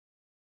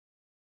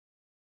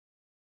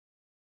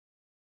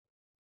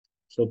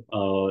So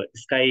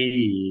sky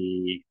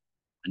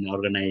भन्ने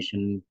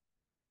organisation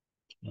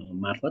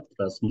मार्फत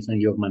र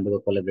सँगसँगै योगमान्डुको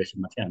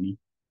कोलाबोरेसनमा चाहिँ हामी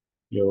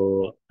यो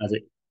आज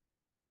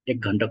 1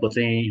 घन्टाको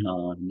चाहिँ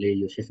हामीले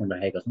यो सेसन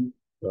राखेका छौँ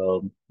र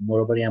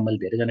मोरोबर यहाँ मैले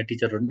धेरैजना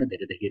टिचरहरू पनि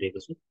धेरै देखिरहेको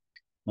छु।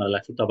 मलाई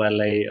लाग्छ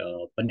तपाईँहरूलाई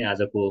पनि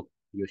आजको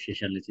यो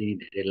सेसनले चाहिँ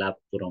धेरै लाभ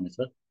पुर्याउनेछ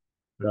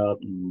र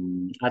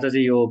आज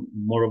चाहिँ यो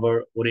मोरोबर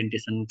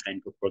ओरिएन्टेसन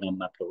काइन्डको प्रोग्राम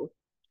मात्र हो।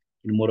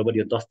 किन मोरोबर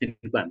यो 10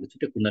 दिनको हाम्रो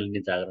छुट्टै कुण्डलिनी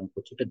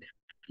जागरणको छुट्टै ध्यान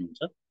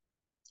हुन्छ।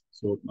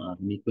 सो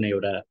हामी कुनै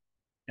एउटा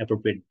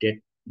एप्रोप्रिएट डेट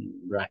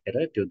राखेर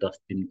त्यो 10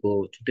 दिनको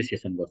छुट्टै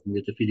सेसन गर्छौँ।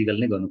 यो चाहिँ फिजिकल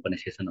नै गर्नुपर्ने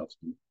सेसनहरू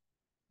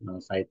छन्।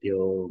 सायद त्यो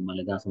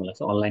मलाई जहाँसम्म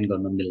लाग्छ अनलाइन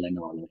गर्न मिल्दैन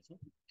होला रहेछ।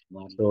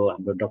 सो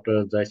हाम्रो डाक्टर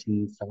जयसिंह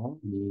शाह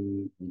अनि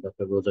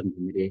डाक्टर रोजन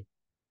घिमिरे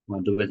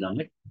उहाँ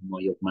दुवैजनालाई म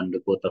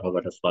योगमान्डुको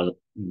तर्फबाट स्वागत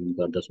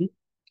गर्दछु।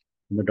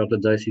 हाम्रो डाक्टर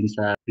जयसिंह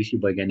शाह कृषि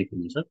वैज्ञानिक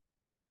हुनुहुन्छ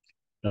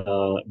र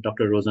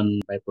डाक्टर रोजन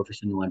बाई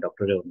प्रोफेसन उहाँ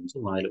डक्टरै हुनुहुन्छ।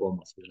 उहाँ अहिले ओम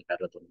हस्पिटल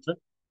कार्यरत हुनुहुन्छ।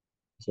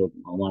 सो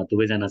उहाँ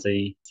दुवैजना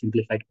चाहिँ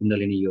सिम्प्लिफाइड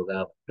कुण्डलिनी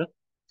योगा भनेर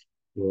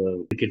यो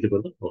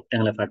कीर्तिपुरको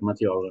ट्याङ्ला फाटमा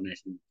चाहिँ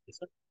अर्गनाइजेसन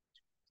छ।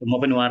 म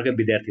पनि उहाँहरूकै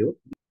विद्यार्थी हो।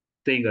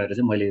 त्यही गएर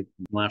चाहिँ मैले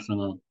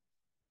उहाँहरूसँग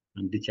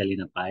दीक्षा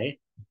लिन पाएँ।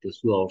 त्यो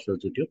सुअवसर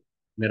जुट्यो।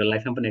 मेरो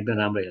लाइफमा पनि एकदम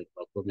राम्रो हेल्प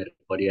भएको, मेरो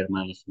करियरमा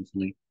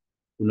सँगसँगै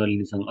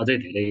कुण्डलिनीसँग अझै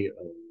धेरै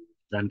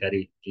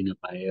जानकारी लिन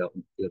पाएँ।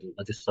 त्योहरू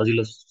अझै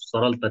सजिलो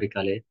सरल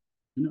तरिकाले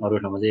होइन अरू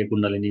ठाउँमा चाहिँ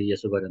कुण्डलिनी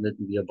यसो गऱ्यो भने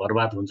यो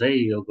बर्बाद हुन्छ है,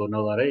 यो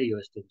नगर है, यो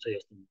यस्तो हुन्छ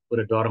यस्तो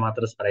पुरै डर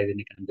मात्र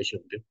सराइदिने काम बेसी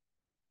हुन्थ्यो।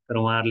 तर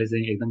उहाँहरूले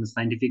चाहिँ एकदम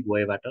साइन्टिफिक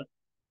वेबाट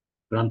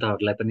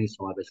ग्रन्थहरूलाई पनि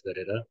समावेश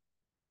गरेर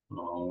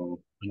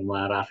अनि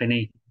उहाँहरू आफै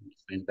नै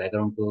साइन्स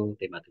ब्याकग्राउन्डको,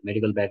 त्यही माथि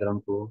मेडिकल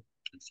ब्याकग्राउन्डको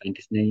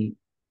साइन्टिस्ट नै,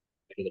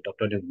 मेडिकल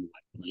डक्टर नै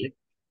हुनुभएको हुनाले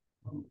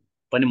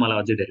पनि मलाई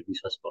अझै धेरै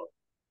विश्वास भयो।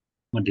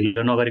 म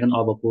ढिलो नगरिकन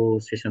अबको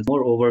सेसन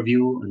मोर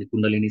ओभरभ्यू अनि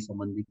कुण्डलिनी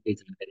सम्बन्धी केही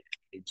जानकारी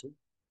दिन्छु।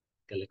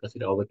 त्यसलाई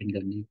कसरी अवगत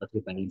गर्ने, कसरी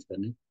ब्यालेन्स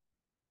गर्ने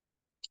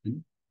होइन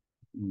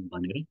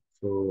भनेर।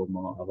 सो म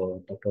अब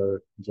डाक्टर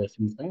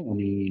जयसिंह शाह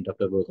अनि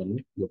डाक्टर रोजनले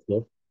यो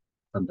फ्लोर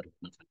सन्दर्भ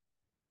गर्न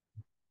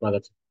चाहन्छु।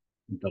 स्वागत छ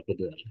डाक्टर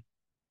दुवैलाई।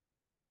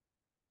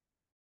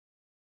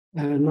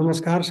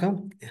 नमस्कार छ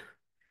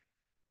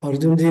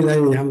अर्जुनजीलाई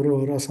हाम्रो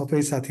र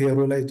सबै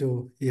साथीहरूलाई जो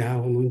यहाँ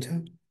हुनुहुन्छ।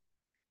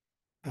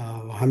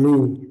 हामी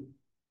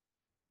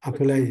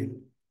आफूलाई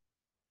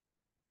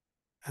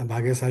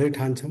भाग्यशाली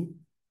ठान्छौँ,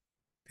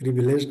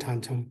 प्रिभिलेज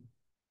ठान्छौँ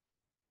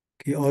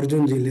कि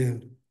अर्जुनजीले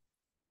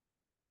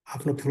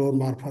आफ्नो फ्लोर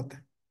मार्फत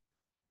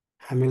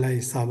हामीलाई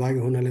सहभागी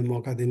हुनले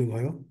मौका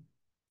दिनुभयो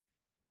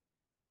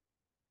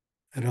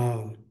र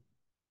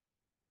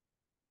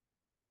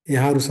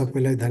यहाँहरू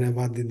सबैलाई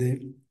धन्यवाद दिँदै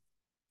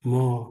म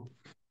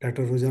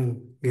डाक्टर रोजन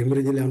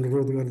घिमिरेजीले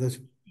अनुरोध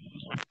गर्दछु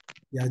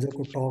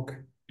आजको टक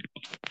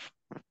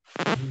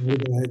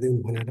बढाइदिउँ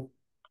भनेर।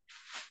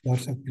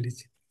 दर्शक प्लिज।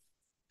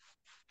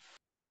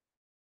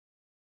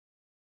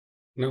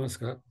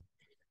 नमस्कार।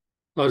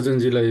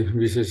 अर्जुनजीलाई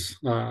विशेष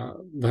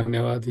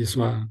धन्यवाद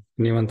यसमा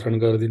निमन्त्रण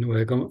गरिदिनु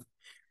भएकोमा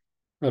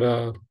र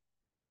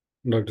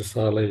डाक्टर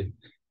शाहलाई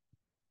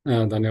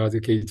धन्यवाद।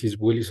 केही चिज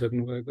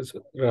बोलिसक्नु भएको छ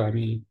र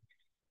हामी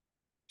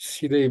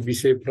सिधै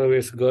विषय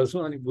प्रवेश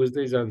गर्छौँ अनि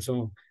बुझ्दै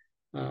जान्छौँ।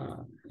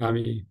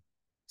 हामी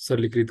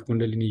सरलीकृत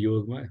कुण्डलिनी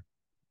योगमा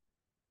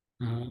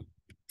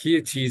के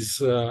चिज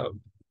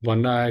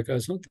भन्न आएका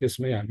छौँ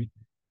त्यसमै हामी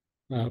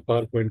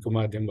पावर पोइन्टको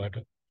माध्यमबाट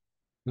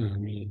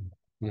हामी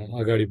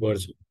अगाडि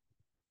बढ्छौँ।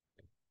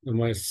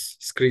 म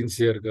स्क्रिन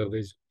सेयर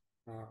गर्दैछु।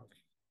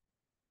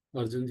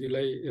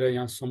 अर्जुनजीलाई र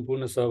यहाँ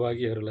सम्पूर्ण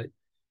सहभागीहरूलाई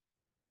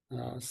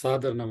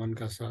सादर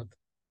नमनका साथ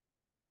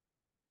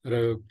र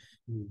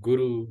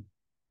गुरु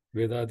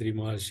वेदाद्री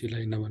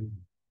महर्षिलाई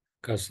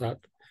नमनका साथ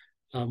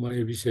म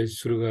यो विषय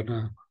सुरु गर्न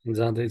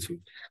जाँदैछु।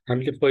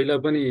 हामीले पहिला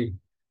पनि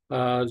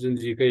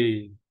अर्जुनजीकै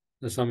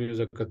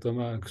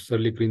संयोजकत्वमा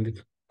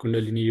सरलीकृत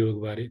कुण्डलिनी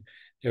योगबारे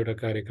एउटा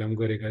कार्यक्रम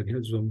गरेका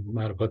थियौँ, जुम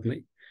मार्फत नै।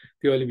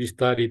 त्यो अलि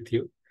विस्तारित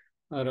थियो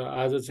र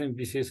आज चाहिँ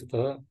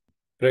विशेषतः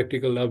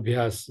प्र्याक्टिकल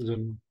अभ्यास,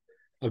 जुन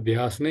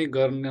अभ्यास नै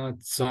गर्न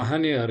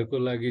चाहनेहरूको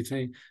लागि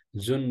चाहिँ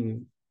जुन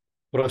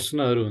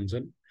प्रश्नहरू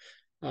हुन्छन्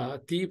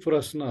ती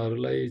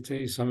प्रश्नहरूलाई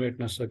चाहिँ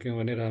समेट्न सक्यौँ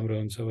भने राम्रो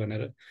हुन्छ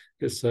भनेर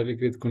यो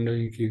सरलीकृत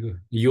कुण्डलिनी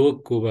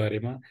योगको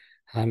बारेमा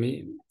हामी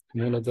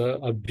मूलत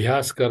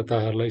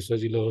अभ्यासकर्ताहरूलाई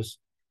सजिलो होस्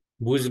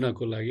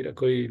बुझ्नको लागि र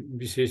कोही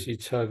विशेष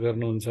इच्छा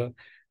गर्नुहुन्छ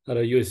र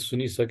यो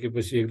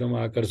सुनिसकेपछि एकदम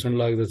आकर्षण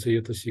लाग्दछ,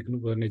 यो त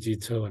सिक्नुपर्ने चिज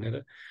छ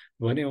भनेर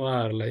भने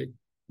उहाँहरूलाई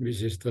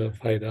विशेष त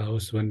फाइदा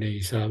होस् भन्ने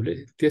हिसाबले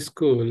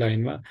त्यसको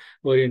लाइनमा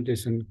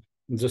ओरिएन्टेसन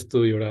जस्तो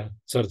एउटा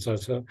चर्चा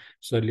छ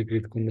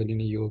सरलीकृत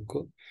कुण्डलिनी योगको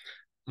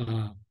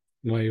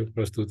म यो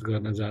प्रस्तुत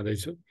गर्न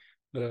जाँदैछु।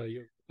 र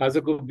यो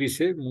आजको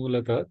विषय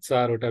मूलतः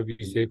 4वटा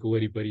विषयको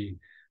वरिपरि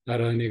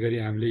रहने गरी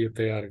हामीले यो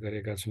तयार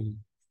गरेका छौँ।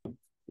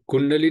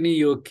 कुण्डलिनी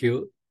योग के हो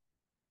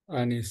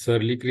अनि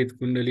सरलीकृत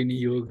कुण्डलिनी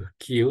योग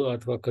के हो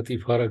अथवा कति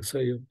फरक छ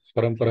यो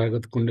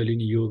परम्परागत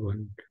कुण्डलिनी योग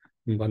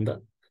भन्दा,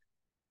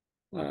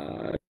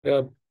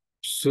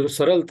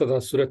 सरल तथा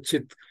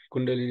सुरक्षित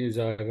कुण्डलिनी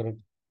जागरण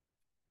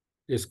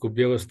यसको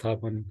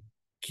व्यवस्थापन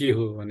के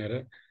हो भनेर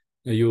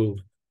यो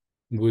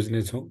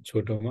बुझ्नेछौँ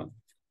छोटोमा।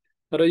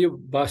 र यो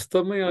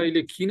वास्तवमै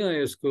अहिले किन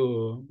यसको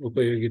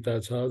उपयोगिता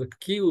छ,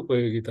 के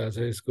उपयोगिता छ,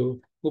 यसको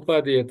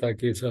उपादेयता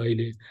के छ,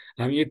 अहिले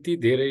हामी यति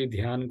धेरै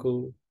ध्यानको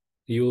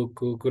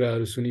योगको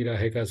कुराहरू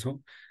सुनिरहेका छौँ,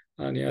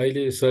 अनि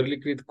अहिले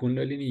सरलीकृत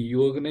कुण्डलिनी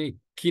योग नै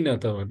किन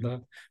त भन्दा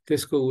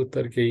त्यसको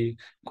उत्तर केही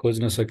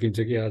खोज्न सकिन्छ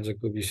कि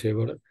आजको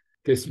विषयबाट,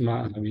 त्यसमा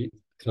हामी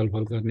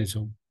छलफल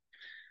गर्नेछौँ।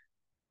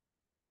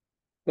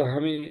 त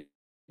हामी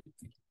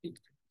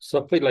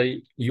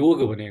सबैलाई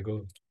योग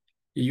भनेको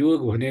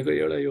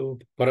एउटा यो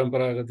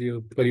परम्परागत यो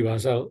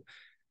परिभाषा हो।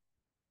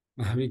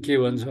 हामी के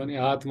भन्छौँ भने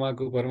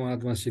आत्माको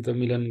परमात्मासित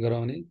मिलन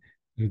गराउने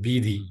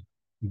विधि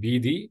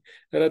विधि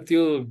र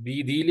त्यो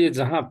विधिले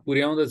जहाँ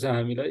पुर्याउँदछ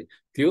हामीलाई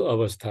त्यो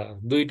अवस्था,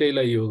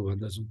 दुइटैलाई योग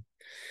भन्दछौँ।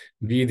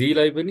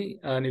 विधिलाई पनि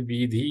अनि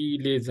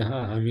विधिले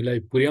जहाँ हामीलाई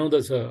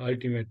पुर्याउँदछ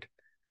अल्टिमेट,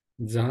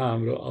 जहाँ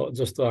हाम्रो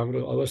जस्तो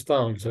हाम्रो अवस्था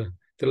हुन्छ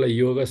त्यसलाई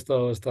योगस्थ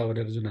अवस्था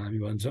भनेर जुन हामी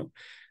भन्छौँ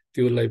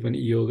त्यसलाई पनि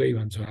योगै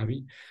भन्छौँ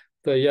हामी।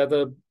 त या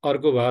त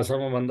अर्को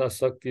भाषामा भन्दा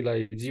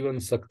शक्तिलाई, जीवन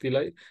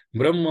शक्तिलाई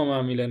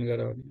ब्रह्ममा मिलन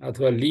गराउने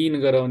अथवा लीन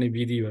गराउने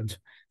विधि भन्छ।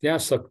 त्यहाँ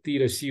शक्ति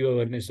र शिव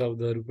भन्ने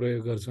शब्दहरू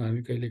प्रयोग गर्छौँ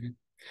हामी कहिलेकाहीँ।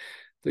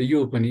 त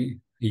यो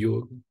पनि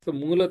योग। त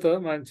मूलत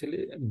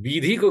मान्छेले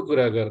विधिको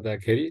कुरा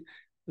गर्दाखेरि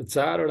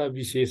चारवटा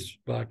विशेष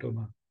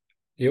बाटोमा,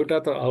 एउटा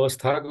त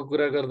अवस्थाको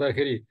कुरा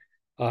गर्दाखेरि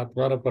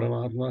आत्मा र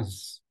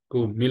परमात्माको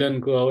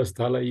मिलनको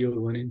अवस्थालाई योग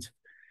भनिन्छ,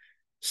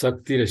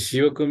 शक्ति र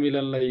शिवको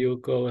मिलनलाई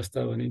योगको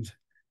अवस्था भनिन्छ,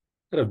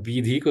 र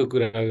विधिको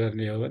कुरा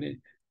गर्ने हो भने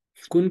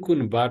कुन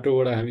कुन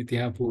बाटोबाट हामी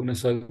त्यहाँ पुग्न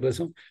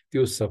सक्दछौँ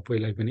त्यो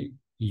सबैलाई पनि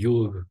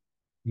योग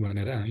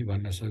भनेर हामी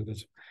भन्न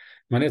सक्दछौँ।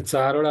 भने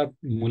चारवटा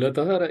मूलत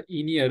र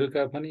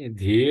यिनीहरूका पनि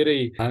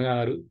धेरै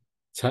ढाँगाहरू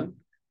छन्।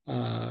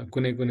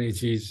 कुनै कुनै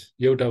चिज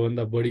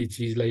एउटाभन्दा बढी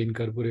चिजलाई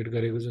इन्कर्पोरेट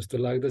गरेको जस्तो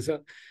लाग्दछ,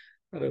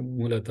 र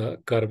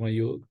मूलत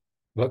कर्मयोग,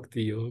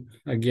 भक्ति योग,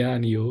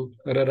 ज्ञान योग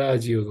र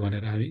राजयोग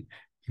भनेर हामी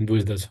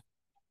बुझ्दछौँ।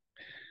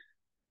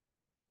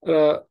 र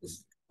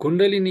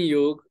कुण्डलिनी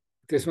योग,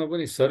 त्यसमा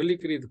पनि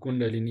सरलीकृत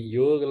कुण्डलिनी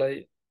योगलाई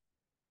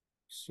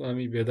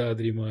स्वामी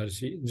वेदाद्री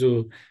महर्षि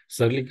जो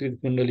सरलीकृत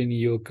कुण्डलिनी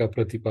योगका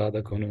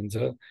प्रतिपादक हुनुहुन्छ,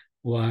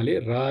 उहाँले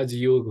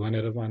राजयोग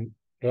भनेर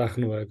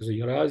राख्नु भएको छ।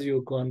 यो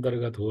राजयोगको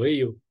अन्तर्गत हो है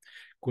यो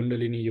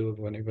कुण्डलिनी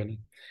योग भने पनि।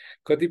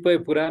 कतिपय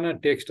पुराना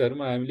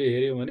टेक्स्टहरूमा हामीले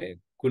हेऱ्यौँ भने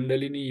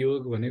कुण्डलिनी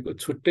योग भनेको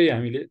छुट्टै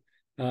हामीले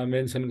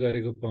मेन्सन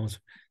गरेको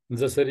पाउँछौँ।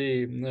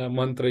 जसरी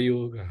मन्त्र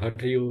योग,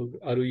 हठ योग,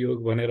 अरू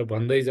योग भनेर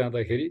भन्दै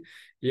जाँदाखेरि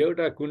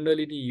एउटा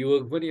कुण्डलिनी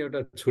योग पनि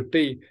एउटा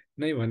छुट्टै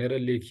नै भनेर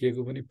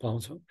लेखिएको पनि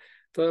पाउँछौँ।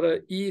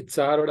 तर यी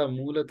चारवटा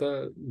मूलत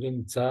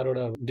जुन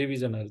चारवटा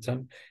डिभिजनहरू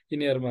छन्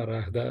यिनीहरूमा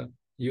राख्दा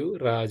यो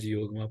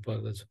राजयोगमा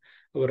पर्दछ।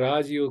 अब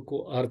राजयोगको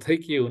अर्थै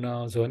के हुन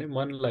आउँछ भने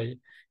मनलाई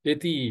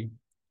यति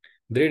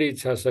दृढ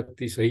इच्छा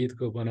शक्ति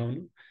सहितको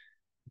बनाउनु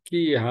कि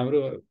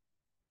हाम्रो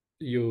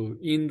यो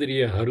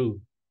इन्द्रियहरू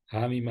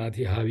हामी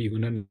माथि हावी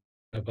हुन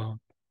नपाउन्,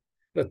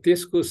 र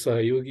त्यसको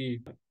सहयोगी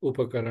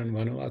उपकरण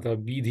भनौँ अथवा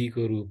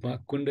विधिको रूपमा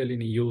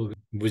कुण्डलिनी योग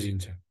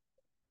बुझिन्छ।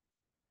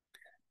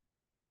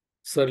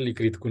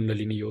 सरलीकृत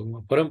कुण्डलिनी योगमा,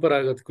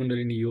 परम्परागत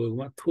कुण्डलिनी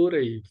योगमा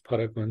थोरै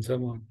फरक हुन्छ,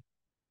 म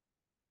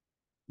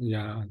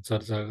यहाँ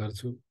चर्चा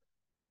गर्छु।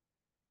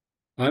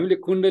 हामीले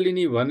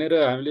कुण्डलिनी भनेर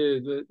हामीले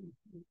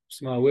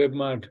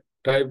वेबमा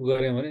टाइप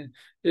गऱ्यौँ भने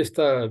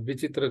यस्ता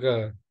विचित्रका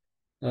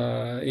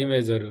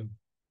इमेजहरू,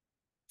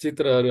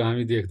 चित्रहरू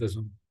हामी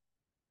देख्दछौँ।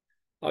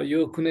 अब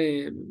यो कुनै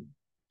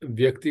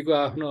व्यक्तिको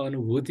आफ्नो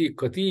अनुभूति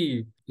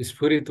कति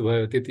स्फुरित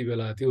भयो त्यति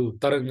बेला त्यो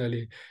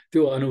तरङ्गले,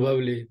 त्यो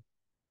अनुभवले,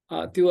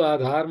 त्यो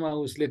आधारमा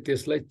उसले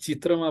त्यसलाई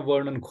चित्रमा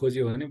वर्णन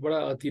खोज्यो भने बडा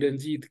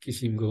अतिरञ्जित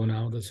किसिमको हुन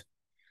आउँदछ।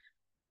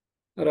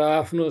 र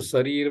आफ्नो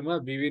शरीरमा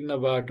विभिन्न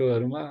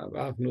बाटोहरूमा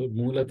आफ्नो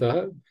मूलत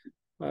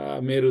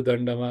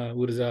मेरुदण्डमा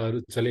ऊर्जाहरू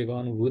चलेको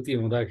अनुभूति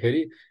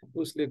हुँदाखेरि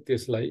उसले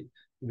त्यसलाई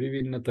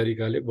विभिन्न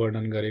तरिकाले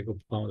वर्णन गरेको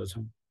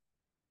पाउँदछौँ।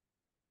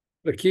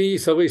 र केही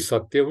सबै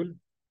सत्य हुन्,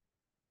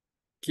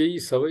 केही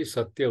सबै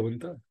सत्य हुन्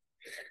त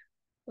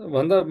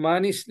भन्दा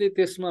मानिसले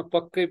त्यसमा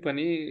पक्कै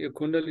पनि यो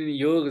कुण्डलिनी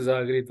योग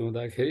जागृत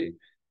हुँदाखेरि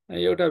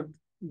एउटा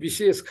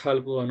विशेष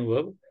खालको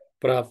अनुभव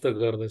प्राप्त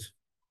गर्दछ।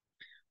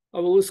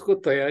 अब उसको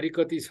तयारी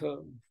कति छ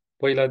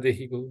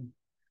पहिलादेखिको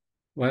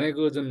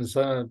भनेको जुन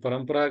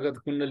परम्परागत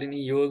कुण्डलिनी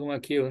योगमा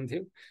के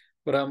हुन्थ्यो,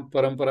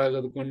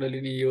 परम्परागत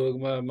कुण्डलिनी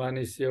योगमा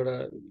मानिस एउटा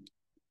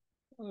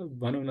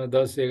भनौँ न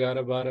 10,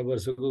 11, 12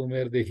 वर्षको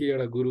उमेरदेखि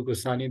एउटा गुरुको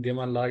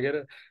सानिध्यमा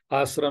लागेर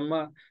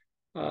आश्रममा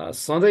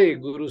सधैँ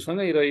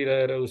गुरुसँगै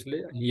रहिरहेर उसले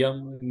यम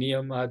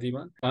नियम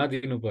आदिमा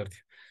बाँधिनु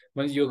पर्थ्यो।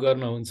 भने यो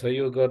गर्न हुन्छ,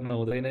 यो गर्न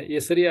हुँदैन,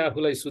 यसरी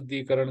आफूलाई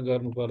शुद्धिकरण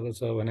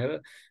गर्नुपर्दछ भनेर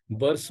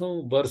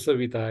वर्षौँ वर्ष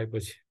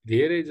बिताएपछि,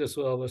 धेरै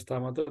जसो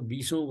अवस्थामा त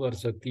 20औं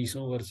वर्ष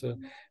 30औं वर्ष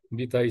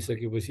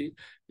बिताइसकेपछि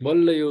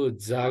बल्ल यो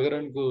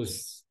जागरणको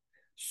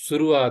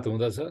सुरुवात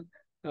हुँदछ।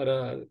 र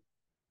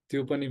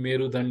त्यो पनि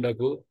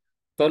मेरुदण्डको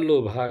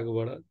तल्लो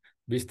भागबाट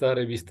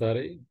बिस्तारै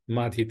बिस्तारै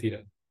माथितिर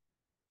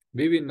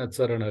विभिन्न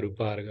चरणहरू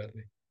पार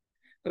गर्दै,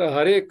 र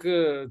हरेक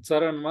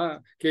चरणमा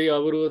केही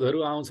अवरोधहरू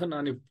आउँछन्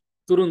अनि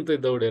तुरुन्तै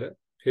दौडेर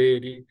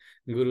फेरि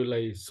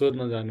गुरुलाई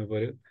सोध्न जानु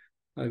पर्यो,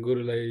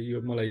 गुरुलाई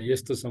यो मलाई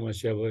यस्तो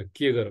समस्या भयो,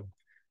 के गरौँ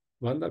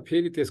भन्दा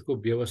फेरि त्यसको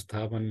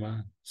व्यवस्थापनमा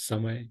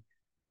समय,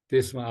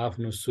 त्यसमा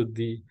आफ्नो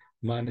शुद्धि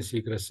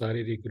मानसिक र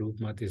शारीरिक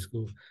रूपमा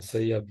त्यसको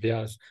सही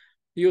अभ्यास,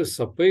 यो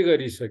सबै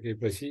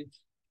गरिसकेपछि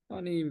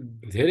अनि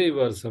धेरै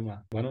वर्षमा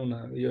भनौँ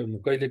न, यो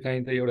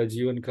कहिलेकाहीँ त एउटा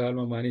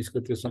जीवनकालमा मानिसको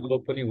त्यो सम्भव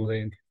पनि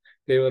हुँदैन।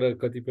 त्यही भएर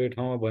कतिपय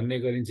ठाउँमा भन्ने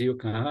गरिन्छ यो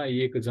कहाँ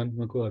एक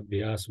जन्मको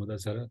अभ्यास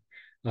हुँदछ र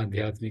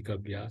आध्यात्मिक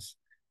अभ्यास,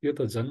 यो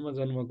त जन्म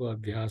जन्मको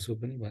अभ्यास हो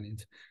पनि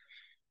भनिन्छ।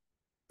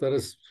 तर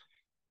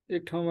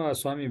एक ठाउँमा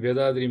स्वामी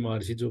वेदाद्री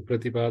महर्षि जो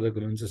प्रतिपादक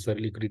हुनुहुन्छ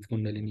सरलीकृत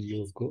कुण्डलिनी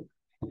योगको,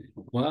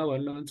 उहाँ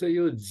भन्नुहुन्छ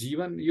यो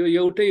जीवन यो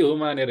एउटै हो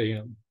मानेर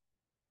हिँडौँ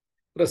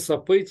र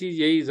सबै चिज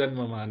यही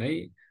जन्ममा नै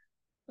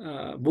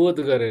बोध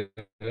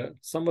गरेर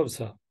सम्भव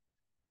छ,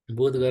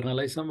 बोध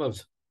गर्नलाई सम्भव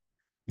छ।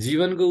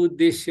 जीवनको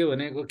उद्देश्य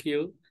भनेको के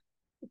हो?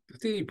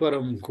 त्यही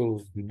परमको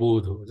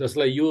बोध हो,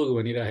 जसलाई योग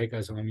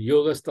भनिरहेका छौँ हामी,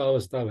 योगस्थ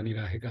अवस्था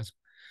भनिरहेका छौँ।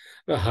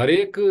 र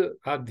हरेक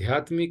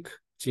आध्यात्मिक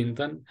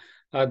चिन्तन,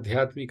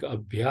 आध्यात्मिक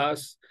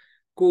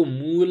अभ्यासको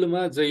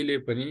मूलमा जहिले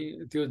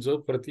पनि त्यो जो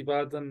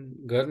प्रतिपादन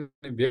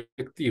गर्ने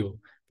व्यक्ति हो,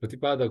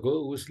 प्रतिपादक हो,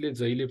 उसले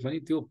जहिले पनि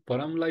त्यो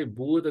परमलाई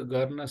बोध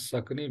गर्न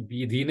सक्ने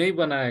विधि नै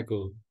बनाएको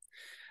हो।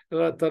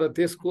 तर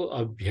त्यसको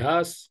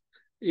अभ्यास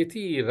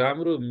यति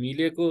राम्रो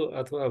मिलेको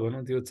अथवा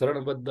भनौँ त्यो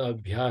चरणबद्ध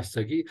अभ्यास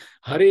छ कि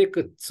हरेक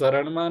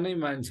चरणमा नै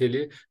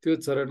मान्छेले त्यो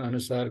चरण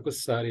अनुसारको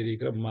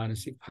शारीरिक र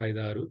मानसिक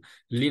फाइदाहरू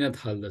लिन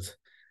थाल्दछ।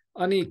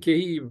 अनि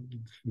केही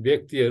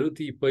व्यक्तिहरू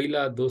ती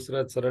पहिला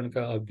दोस्रा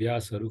चरणका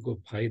अभ्यासहरूको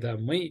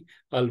फाइदामै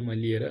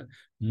अल्मलिएर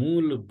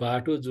मूल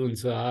बाटो जुन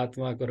छ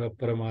आत्माको र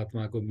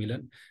परमात्माको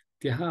मिलन,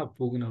 त्यहाँ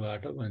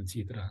पुग्नबाट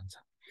वञ्चित रहन्छ।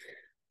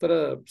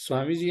 तर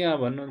स्वामीजी यहाँ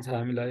भन्नुहुन्छ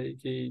हामीलाई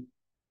कि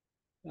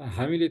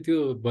हामीले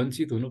त्यो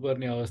वञ्चित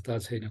हुनुपर्ने अवस्था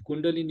छैन।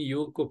 कुण्डलिनी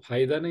योगको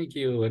फाइदा नै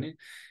के हो भने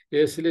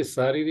यसले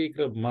शारीरिक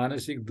र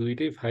मानसिक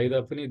दुइटै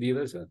फाइदा पनि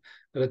दिँदछ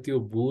र त्यो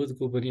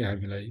बोधको पनि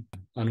हामीलाई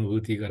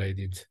अनुभूति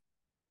गराइदिन्छ।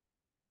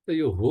 त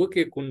यो हो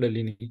के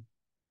कुण्डलिनी?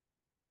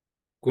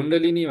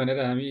 कुण्डलिनी भनेर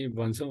हामी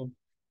भन्छौँ,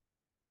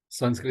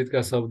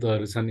 संस्कृतका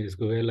शब्दहरू छन्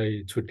यसको,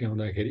 यसलाई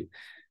छुट्याउँदाखेरि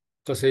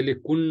कसैले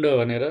कुण्ड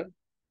भनेर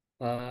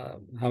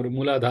हाम्रो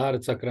मूलाधार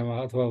चक्रमा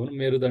अथवा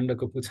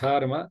मेरुदण्डको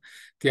पुछारमा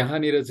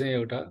त्यहाँनिर चाहिँ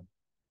एउटा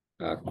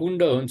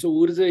कुण्ड हुन्छ,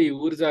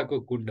 ऊर्जाको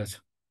कुण्ड छ।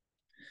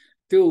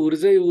 त्यो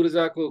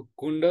ऊर्जाको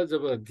कुण्ड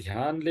जब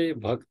ध्यानले,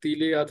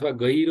 भक्तिले अथवा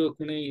गहिरो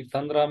कुनै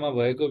तन्द्रामा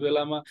भएको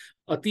बेलामा,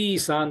 अति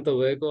शान्त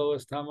भएको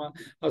अवस्थामा,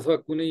 अथवा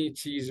कुनै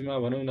चिजमा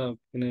भनौँ न,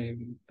 कुनै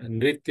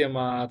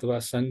नृत्यमा अथवा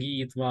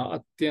सङ्गीतमा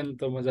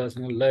अत्यन्त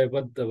मजासँग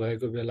लयबद्ध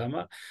भएको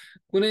बेलामा,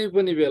 कुनै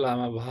पनि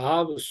बेलामा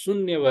भाव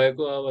शून्य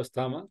भएको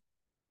अवस्थामा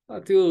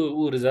त्यो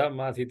ऊर्जा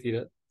माथितिर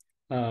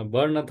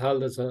बढ्न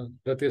थाल्दछ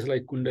र त्यसलाई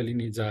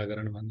कुण्डलिनी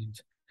जागरण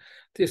भनिन्छ।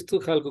 त्यस्तो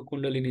खालको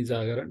कुण्डलिनी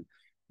जागरण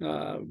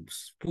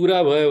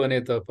पुरा भयो भने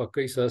त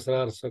पक्कै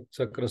सहस्रार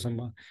चक्रसम्म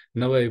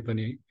नभए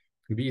पनि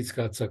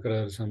बीचका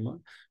चक्रहरूसम्म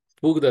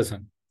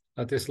पुग्दछन्।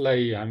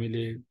 त्यसलाई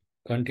हामीले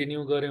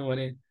कन्टिन्यू गऱ्यौँ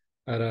भने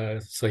र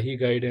सही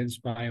गाइडेन्स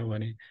पायौँ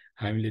भने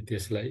हामीले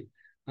त्यसलाई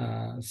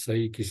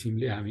सही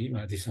किसिमले हामी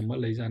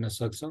माथिसम्म लैजान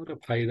सक्छौँ र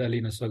फाइदा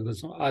लिन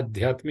सक्दछौँ,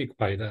 आध्यात्मिक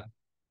फाइदा।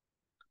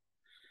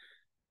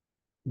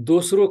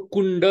 दोस्रो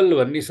कुण्डल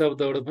भन्ने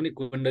शब्दबाट पनि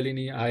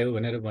कुण्डलिनी आयो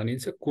भनेर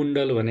भनिन्छ।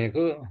 कुण्डल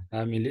भनेको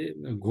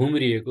हामीले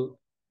घुम्रिएको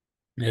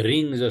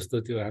रिङ जस्तो,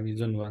 त्यो हामी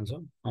जुन भन्छौँ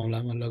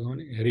औँलामा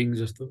लगाउने रिङ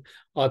जस्तो,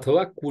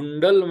 अथवा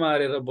कुण्डल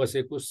मारेर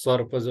बसेको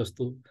सर्प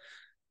जस्तो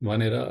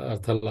भनेर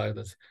अर्थ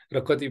लाग्दछ। र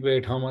कतिपय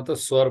ठाउँमा त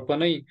सर्प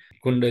नै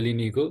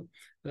कुण्डलिनीको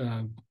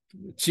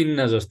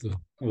चिन्ह जस्तो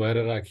भएर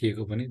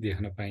राखिएको पनि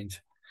देख्न पाइन्छ।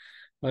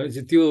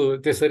 भनेपछि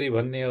त्यो त्यसरी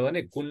भन्ने हो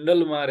भने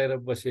कुण्डल मारेर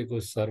बसेको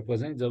सर्प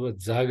चाहिँ जब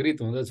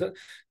जागृत हुँदछ,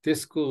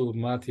 त्यसको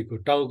माथिको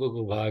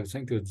टाउकोको भाग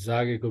चाहिँ त्यो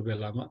जागेको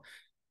बेलामा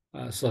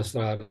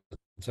सहस्रार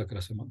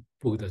चक्रसम्म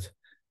पुग्दछ।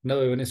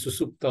 नभए भने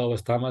सुसुप्त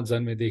अवस्थामा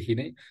जन्मेदेखि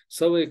नै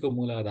सबैको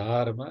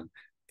मूलाधारमा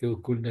त्यो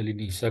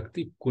कुण्डलिनी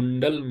शक्ति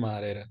कुण्डल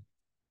मारेर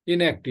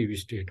इनएक्टिभ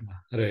स्टेटमा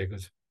रहेको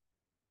छ।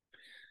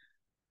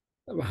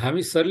 अब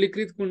हामी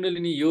सरलीकृत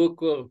कुण्डलिनी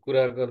योगको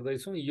कुरा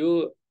गर्दैछौँ। यो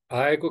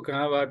आएको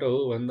कहाँबाट हो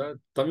भन्दा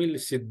तमिल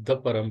सिद्ध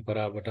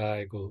परम्पराबाट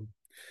आएको हो।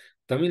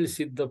 तमिल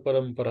सिद्ध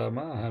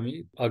परम्परामा हामी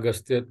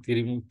अगस्त्य,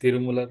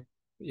 तिरुमूलर,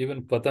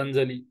 इभन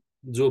पतञ्जली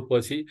जो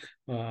पछि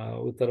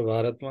उत्तर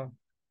भारतमा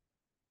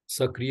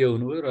सक्रिय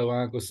हुनुभयो र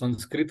उहाँको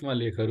संस्कृतमा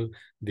लेखहरू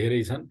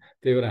धेरै छन्,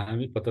 त्यही भएर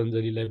हामी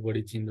पतञ्जलीलाई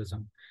बढी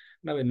चिन्दछौँ।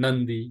 नभए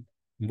नन्दी,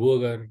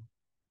 बोगर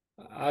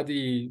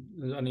आदि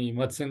अनि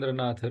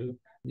मत्स्येन्द्रनाथहरू,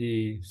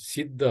 यी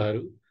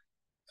सिद्धहरू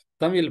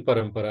तमिल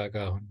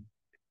परम्पराका हुन्।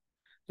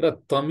 र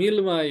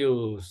तमिलमा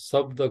यो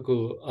शब्दको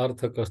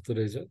अर्थ कस्तो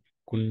रहेछ?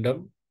 कुण्डम,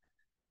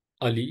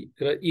 अली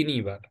र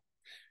यिनीबाट।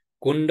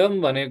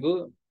 कुण्डम भनेको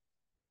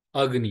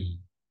अग्नि,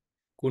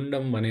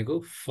 कुण्डम भनेको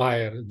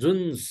फायर,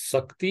 जुन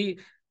शक्ति,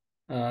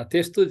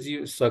 त्यस्तो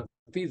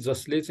शक्ति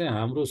जसले चाहिँ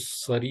हाम्रो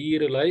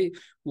शरीरलाई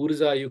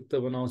ऊर्जायुक्त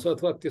बनाउँछ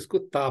अथवा त्यसको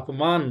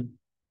तापमान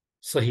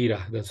सही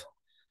राख्दछ।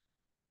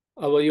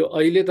 अब यो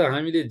अहिले त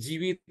हामीले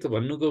जीवित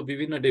भन्नुको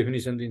विभिन्न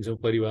डेफिनेसन दिन्छौँ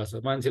परिभाषा।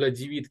 मान्छेलाई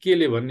जीवित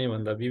केले भन्ने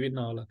भन्दा विभिन्न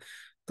होला,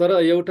 तर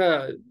एउटा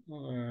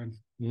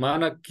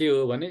मानक के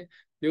हो भने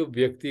यो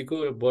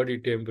व्यक्तिको बडी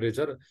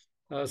टेम्परेचर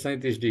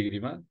 37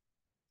 डिग्रीमा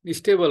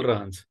स्टेबल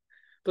रहन्छ।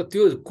 त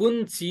त्यो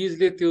कुन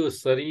चिजले त्यो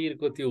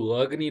शरीरको त्यो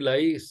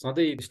अग्निलाई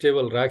सधैँ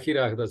स्टेबल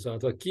राखिराख्दछ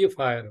अथवा के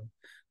फायर हो,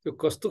 त्यो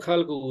कस्तो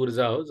खालको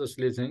ऊर्जा हो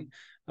जसले चाहिँ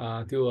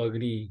त्यो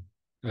अग्नि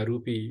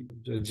रूपी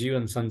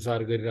जीवन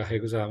सञ्चार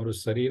गरिराखेको छ हाम्रो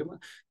शरीरमा,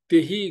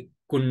 त्यही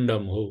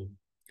कुण्डम हो।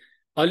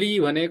 अली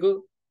भनेको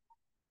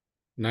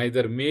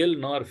नाइदर मेल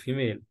नर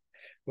फिमेल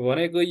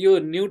भनेको यो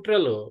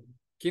न्युट्रल हो।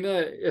 किन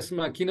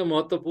यसमा किन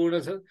महत्त्वपूर्ण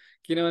छ?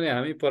 किनभने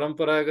हामी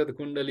परम्परागत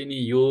कुण्डलिनी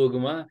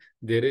योगमा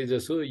धेरै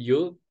जसो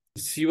यो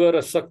शिव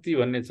र शक्ति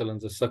भन्ने चलन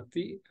छ,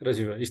 शक्ति र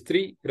शिव,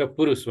 स्त्री र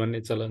पुरुष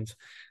भन्ने चलन छ।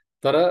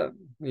 तर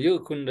यो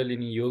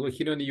कुण्डलिनी योग,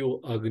 किनभने यो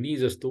अग्नि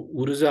जस्तो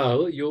ऊर्जा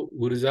हो, यो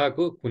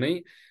ऊर्जाको कुनै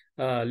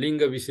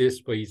लिङ्ग विशेष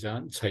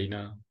पहिचान छैन,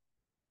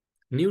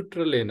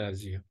 न्युट्रल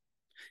एनर्जी हो।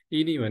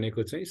 यिनी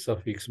भनेको चाहिँ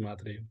सफिक्स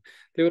मात्रै हो।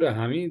 त्यही भएर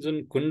हामी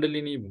जुन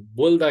कुण्डलिनी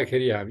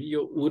बोल्दाखेरि हामी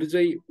यो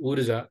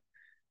ऊर्जा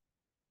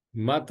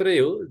मात्रै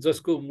हो,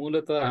 जसको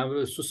मूलतः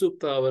हाम्रो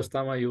सुसुप्त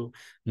अवस्थामा यो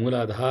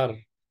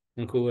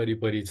मूलाधारको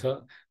वरिपरि छ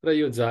र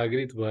यो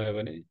जागृत भयो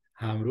भने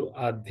हाम्रो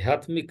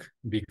आध्यात्मिक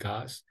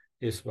विकास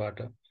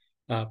यसबाट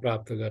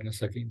प्राप्त गर्न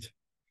सकिन्छ।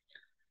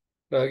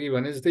 र अघि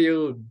भने जस्तै यो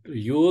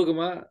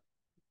योगमा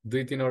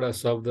 2-3वटा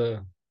शब्द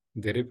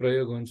धेरै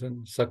प्रयोग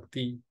हुन्छन्,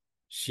 शक्ति,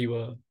 शिव,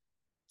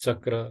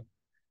 चक्र।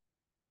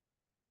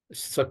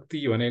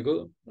 शक्ति भनेको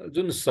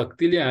जुन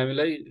शक्तिले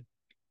हामीलाई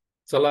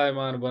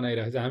चलायमान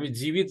बनाइरहेको छ, हामी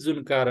जीवित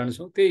जुन कारण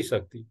छौँ त्यही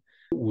शक्ति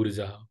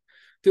ऊर्जा हो।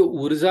 त्यो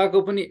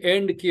ऊर्जाको पनि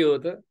एन्ड के हो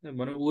त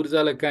भनौँ,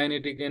 ऊर्जालाई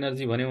काइनेटिक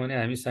एनर्जी भन्यो भने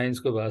हामी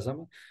साइन्सको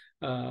भाषामा,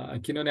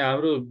 किनभने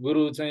हाम्रो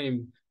गुरु चाहिँ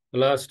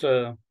लास्ट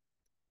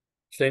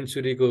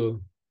सेन्चुरीको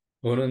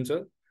हुनुहुन्छ,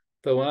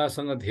 त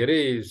उहाँसँग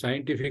धेरै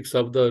साइन्टिफिक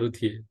शब्दहरू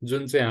थिए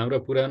जुन चाहिँ हाम्रा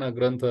पुराना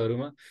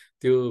ग्रन्थहरूमा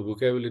त्यो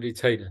भोकाबुलरी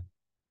छैन।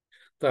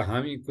 त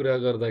हामी कुरा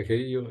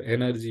गर्दाखेरि यो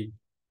एनर्जी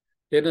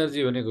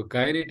भनेको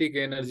काइनेटिक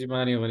एनर्जी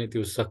मान्यो भने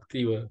त्यो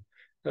शक्ति हो।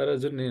 तर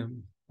जुन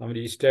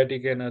हामीले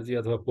स्ट्याटिक एनर्जी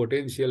अथवा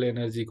पोटेन्सियल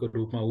एनर्जीको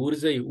रूपमा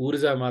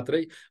ऊर्जा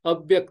मात्रै,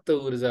 अव्यक्त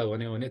ऊर्जा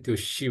भन्यो भने त्यो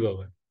शिव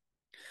हो।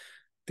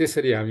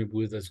 त्यसरी हामी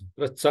बुझ्दछौँ।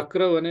 र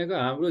चक्र भनेको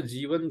हाम्रो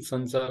जीवन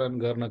सञ्चालन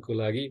गर्नको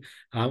लागि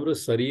हाम्रो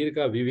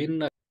शरीरका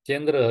विभिन्न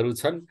केन्द्रहरू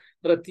छन्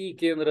र ती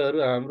केन्द्रहरू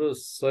हाम्रो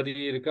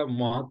शरीरका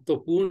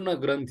महत्त्वपूर्ण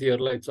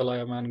ग्रन्थीहरूलाई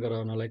चलायमान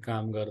गराउनलाई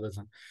काम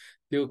गर्दछन्।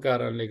 त्यो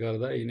कारणले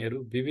गर्दा यिनीहरू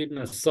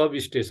विभिन्न सब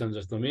स्टेसन,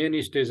 जस्तो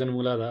मेन स्टेसन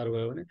मूलाधार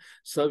भयो भने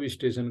सब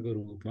स्टेसनको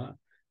रूपमा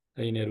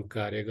यिनीहरू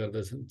कार्य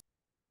गर्दछन्।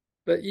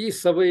 र यी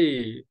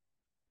सबै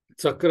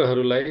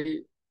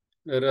चक्रहरूलाई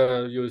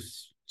र यो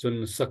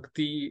जुन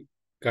शक्ति,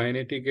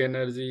 काइनेटिक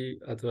एनर्जी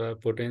अथवा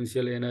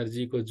पोटेन्सियल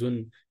एनर्जीको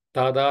जुन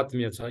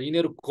तादात्म्य छ,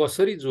 यिनीहरू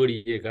कसरी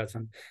जोडिएका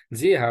छन्,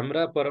 जे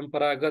हाम्रा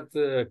परम्परागत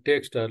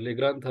टेक्स्टहरूले,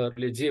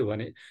 ग्रन्थहरूले जे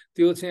भने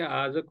त्यो चाहिँ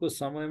आजको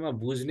समयमा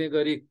बुझ्ने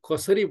गरी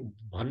कसरी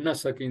भन्न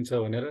सकिन्छ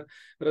भनेर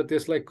र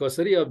त्यसलाई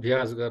कसरी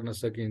अभ्यास गर्न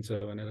सकिन्छ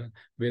भनेर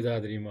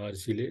वेदाद्री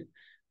महर्षिले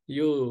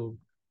यो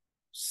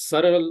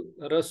सरल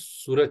र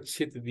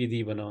सुरक्षित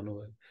विधि बनाउनु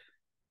भयो।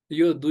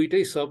 यो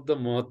दुईटै शब्द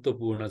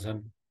महत्त्वपूर्ण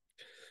छन्,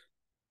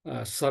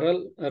 सरल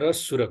र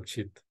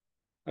सुरक्षित।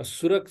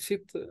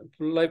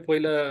 सुरक्षितलाई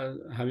पहिला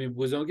हामी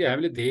बुझौँ कि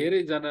हामीले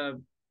धेरैजना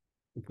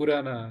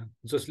पुराना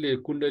जसले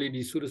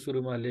कुण्डलिनी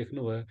सुरुमा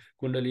लेख्नुभयो,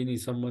 कुण्डलिनी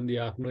सम्बन्धी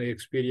आफ्नो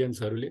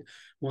एक्सपिरियन्सहरूले,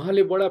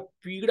 उहाँले बडा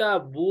पीडा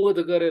बोध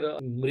गरेर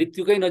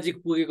मृत्युकै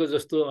नजिक पुगेको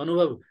जस्तो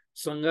अनुभव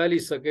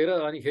सङ्गालिसकेर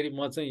अनिखेरि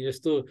म चाहिँ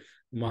यस्तो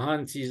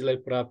महान चिजलाई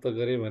प्राप्त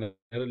गरेँ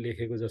भनेर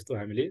लेखेको जस्तो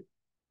हामीले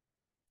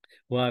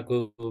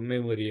उहाँको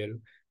मेमोरीहरू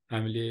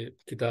हामीले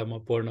किताबमा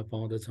पढ्न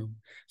पाउँदछौँ।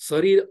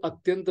 शरीर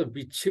अत्यन्त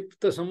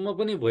विक्षिप्तसम्म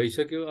पनि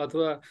भइसक्यो,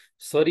 अथवा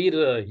शरीर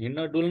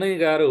हिँड्न डुल्नै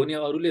गाह्रो हुने,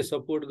 अरूले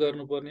सपोर्ट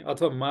गर्नुपर्ने,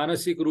 अथवा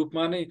मानसिक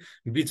रूपमा नै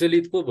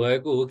विचलित पो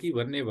भएको हो कि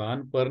भन्ने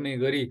भान पर्ने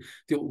गरी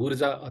त्यो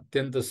ऊर्जा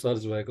अत्यन्त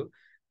सर्ज भएको,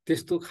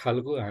 त्यस्तो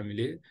खालको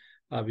हामीले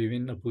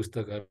विभिन्न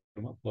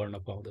पुस्तकहरूमा पढ्न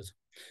पाउँदछौँ।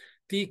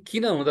 ती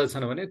किन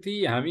हुँदछन् भने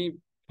ती हामी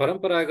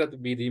परम्परागत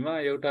विधिमा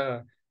एउटा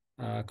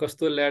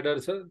कस्तो ल्याडर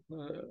छ,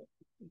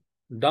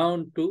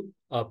 डाउन टु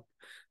अप,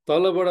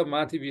 तलबाट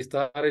माथि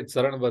बिस्तारै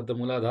चरणबद्ध,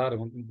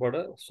 मूलाधारबाट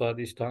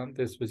स्वादिष्ठान,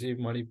 त्यसपछि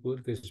मणिपुर,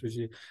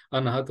 त्यसपछि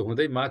अनाहत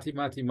हुँदै माथि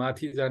माथि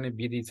माथि जाने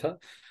विधि छ।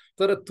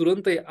 तर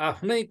तुरन्तै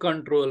आफ्नै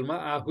कन्ट्रोलमा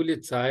आफूले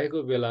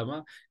चाहेको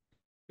बेलामा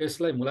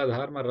यसलाई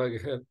मूलाधारमा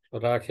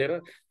राखेर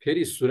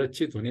फेरि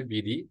सुरक्षित हुने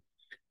विधि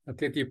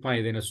त्यति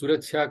पाइँदैन।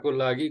 सुरक्षाको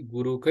लागि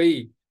गुरुकै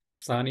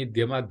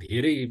सानिध्यमा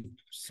धेरै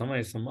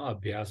समयसम्म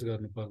अभ्यास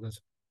गर्नुपर्दछ।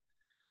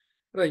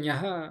 र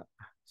यहाँ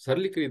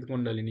सरलीकृत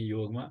कुण्डलिनी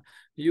योगमा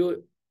यो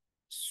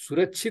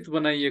सुरक्षित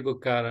बनाइएको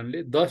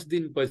कारणले 10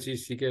 दिनपछि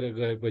सिकेर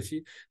गएपछि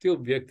त्यो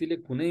व्यक्तिले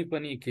कुनै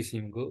पनि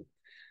किसिमको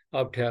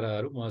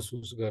अप्ठ्याराहरू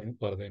महसुस गर्नु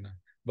पर्दैन।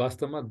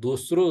 वास्तवमा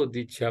दोस्रो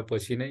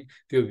दीक्षापछि नै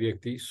त्यो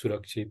व्यक्ति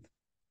सुरक्षित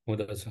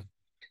हुँदछ।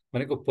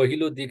 भनेको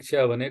पहिलो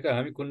दीक्षा भनेको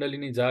हामी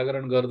कुण्डलिनी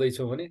जागरण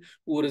गर्दैछौँ भने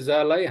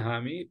ऊर्जालाई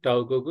हामी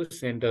टाउकोको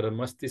सेन्टर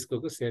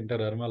मस्तिष्कको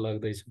सेन्टरहरूमा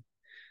लग्दैछौँ।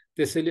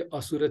 त्यसैले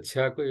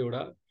असुरक्षाको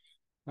एउटा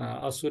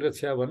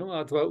असुरक्षा भनौँ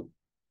अथवा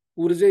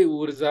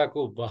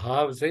ऊर्जाको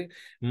बहाव चाहिँ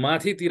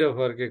माथितिर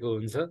फर्केको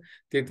हुन्छ।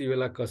 त्यति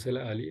बेला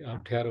कसैलाई अलि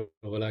अप्ठ्यारो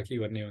होला कि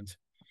भन्ने हुन्छ।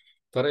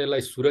 तर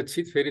यसलाई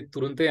सुरक्षित फेरि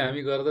तुरुन्तै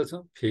हामी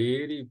गर्दछौँ,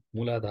 फेरि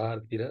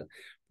मूलाधारतिर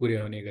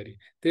पुर्याउने गरी।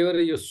 त्यही भएर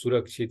यो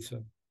सुरक्षित छ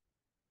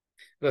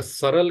र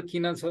सरल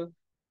किन छ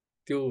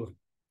त्यो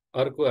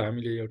अर्को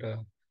हामीले एउटा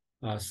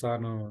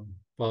सानो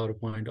पावर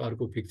पोइन्ट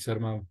अर्को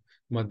पिक्चरमा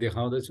म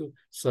देखाउँदैछु।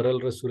 सरल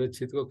र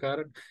सुरक्षितको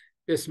कारण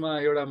यसमा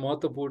एउटा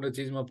महत्त्वपूर्ण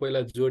चिजमा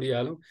पहिला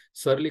जोडिहालौँ।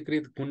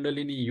 सरलीकृत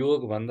कुण्डलिनी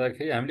योग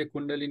भन्दाखेरि हामीले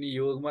कुण्डलिनी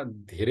योगमा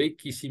धेरै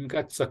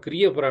किसिमका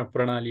चक्रीय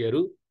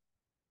प्रणालीहरूको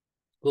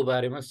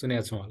बारेमा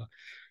सुनेका छौँ होला।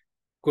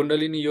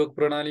 कुण्डलिनी योग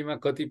प्रणालीमा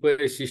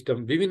कतिपय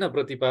सिस्टम विभिन्न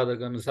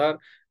प्रतिपादक अनुसार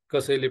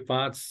कसैले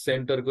 5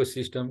 सेन्टरको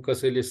सिस्टम,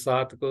 कसैले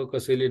 7 को,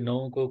 कसैले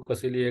 9 को,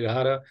 कसैले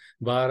 11,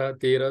 12,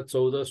 13,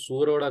 14,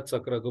 16वटा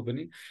चक्रको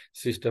पनि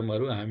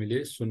सिस्टमहरू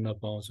हामीले सुन्न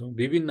पाउँछौँ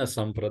विभिन्न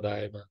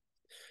सम्प्रदायमा।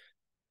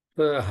 त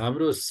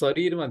हाम्रो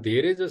शरीरमा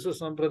धेरै जसो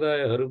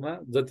सम्प्रदायहरूमा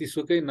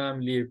जतिसुकै नाम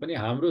लिए पनि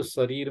हाम्रो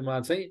शरीरमा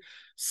चाहिँ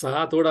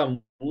 7वटा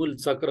मूल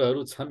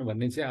चक्रहरू छन्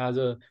भन्ने चाहिँ आज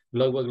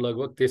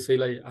लगभग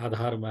त्यसैलाई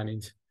आधार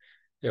मानिन्छ।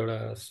 एउटा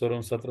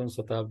 16औं 17औं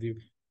शताब्दी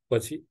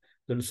पछि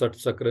जुन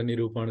षट्चक्र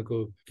निरूपणको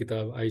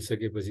किताब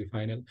आइसकेपछि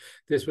फाइनल,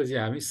 त्यसपछि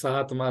हामी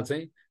 7मा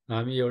चाहिँ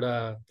हामी एउटा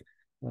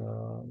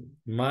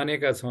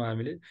मानेका छौँ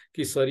हामीले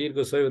कि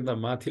शरीरको सबैभन्दा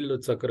माथिल्लो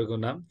चक्रको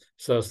नाम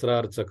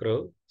सहस्रार चक्र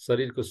हो,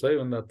 शरीरको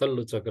सबैभन्दा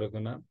तल्लो चक्रको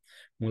नाम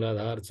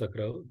मूलाधार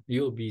चक्र हो।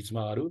 यो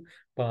बीचमा अरू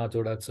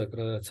 5वटा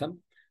चक्र छन्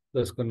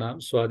जसको नाम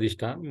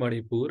स्वादिष्ठान,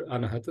 मणिपुर,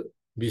 अनाहत,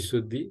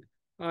 विशुद्धि,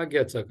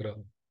 आज्ञा चक्र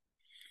हो।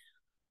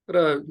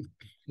 र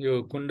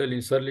यो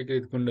कुण्डलिनी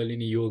सरलीकृत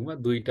कुण्डलिनी योगमा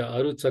 2टा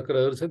अरू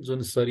चक्रहरू छन्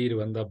जुन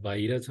शरीरभन्दा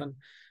बाहिर छन्।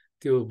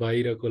 त्यो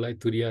बाहिरकोलाई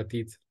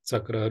तुर्यातीत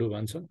चक्रहरू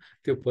भन्छौँ।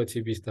 त्यो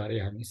पछि बिस्तारै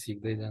हामी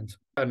सिक्दै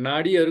जान्छौँ।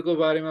 नाडीहरूको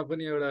बारेमा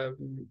पनि एउटा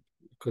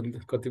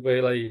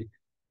कतिपयलाई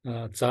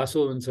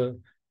चासो हुन्छ।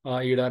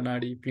 इडा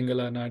नाडी,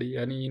 पिङ्गला नाडी,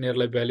 अनि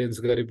यिनीहरूलाई ब्यालेन्स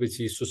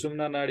गरेपछि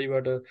सुषुम्ना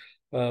नाडीबाट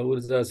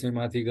ऊर्जा चाहिँ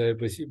माथि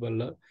गएपछि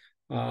बल्ल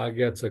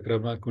आज्ञा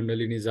चक्रमा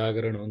कुण्डलिनी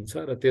जागरण हुन्छ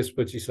र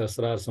त्यसपछि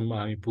सहस्रारसम्म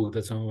हामी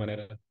पुग्दछौँ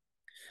भनेर।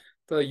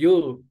 त यो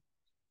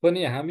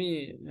पनि हामी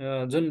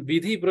जुन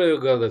विधि प्रयोग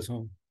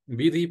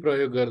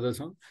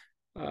गर्दछौँ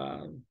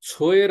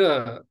छोएर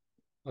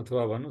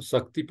अथवा भनौँ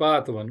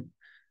शक्तिपात भनौँ,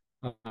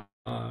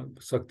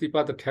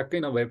 शक्तिपात ठ्याक्कै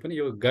नभए पनि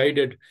यो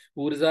गाइडेड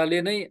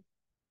ऊर्जाले नै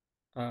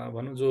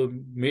भनौँ जो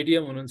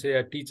मिडियम हुनुहुन्छ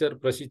या टिचर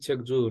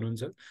प्रशिक्षक जो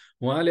हुनुहुन्छ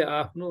उहाँले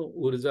आफ्नो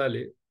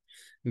ऊर्जाले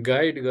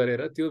गाइड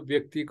गरेर त्यो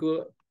व्यक्तिको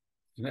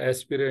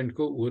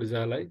एस्पिरेन्टको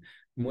ऊर्जालाई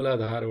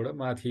मूलाधारबाट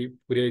माथि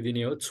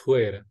पुर्याइदिने हो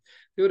छोएर।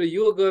 त्यो भएर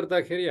यो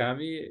गर्दाखेरि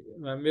हामी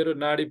मेरो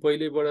नाडी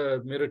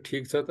पहिलेबाट मेरो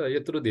ठिक छ त,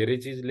 यत्रो धेरै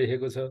चिज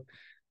लेखेको छ,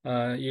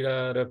 इडा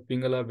र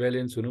पिङ्गला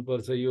ब्यालेन्स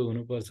हुनुपर्छ, यो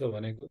हुनुपर्छ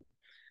भनेको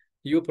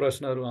यो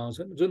प्रश्नहरू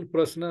आउँछन्। जुन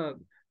प्रश्न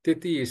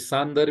त्यति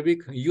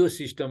सान्दर्भिक यो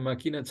सिस्टममा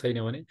किन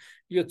छैन भने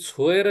यो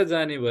छोएर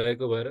जाने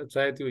भएको भएर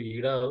चाहे त्यो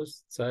इडा होस्,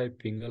 चाहे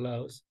पिङ्गला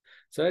होस्,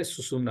 चाहे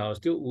सुषुम्ना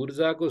होस्, त्यो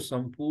ऊर्जाको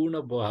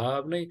सम्पूर्ण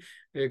बहाव नै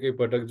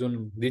एकैपटक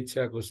जुन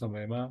दीक्षाको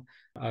समयमा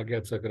आज्ञा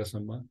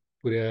चक्रसम्म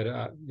पुर्याएर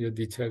यो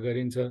दीक्षा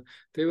गरिन्छ।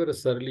 त्यही भएर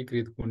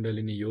सरलीकृत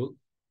कुण्डलिनी योग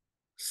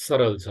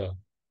सरल छ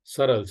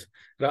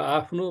र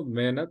आफ्नो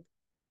मेहनत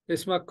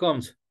यसमा कम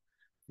छ।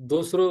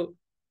 दोस्रो,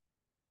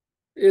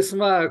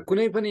 यसमा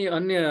कुनै पनि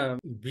अन्य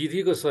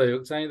विधिको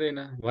सहयोग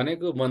चाहिँदैन,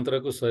 भनेको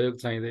मन्त्रको सहयोग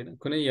चाहिँदैन,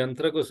 कुनै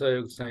यन्त्रको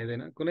सहयोग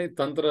चाहिँदैन, कुनै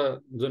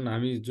तन्त्र जुन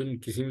हामी जुन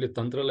किसिमले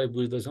तन्त्रलाई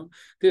बुझ्दछौँ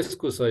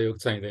त्यसको सहयोग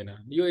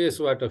चाहिँदैन। यो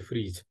यसबाट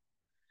फ्री छ।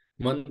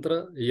 मन्त्र,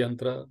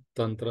 यन्त्र,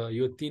 तन्त्र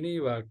यो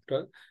तीनैबाट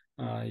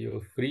यो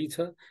फ्री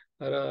छ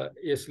र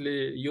यसले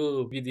यो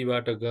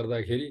विधिबाट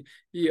गर्दाखेरि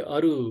यी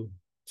अरू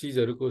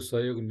चिजहरूको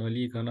सहयोग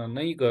नलिकन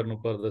नै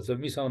गर्नुपर्दछ।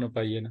 मिसाउन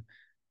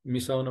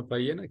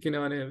पाइएन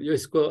किनभने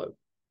यसको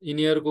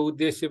यिनीहरूको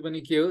उद्देश्य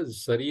पनि के हो?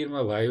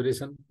 शरीरमा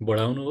भाइब्रेसन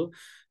बढाउनु हो,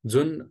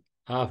 जुन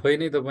आफै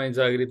नै तपाईँ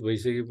जागृत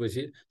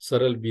भइसकेपछि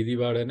सरल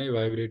विधिबाट नै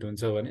भाइब्रेट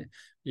हुन्छ भने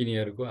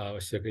यिनीहरूको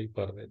आवश्यकै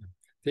पर्दैन।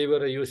 त्यही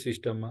भएर यो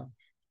सिस्टममा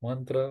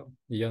मन्त्र,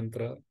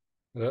 यन्त्र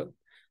र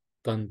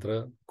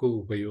तन्त्रको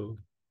उपयोग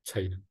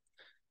छैन।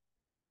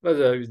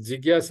 र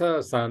जिज्ञासा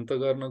शान्त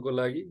गर्नको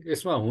लागि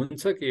यसमा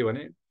हुन्छ के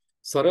भने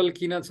सरल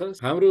किन छ?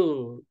 हाम्रो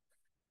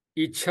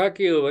इच्छा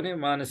के हो भने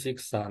मानसिक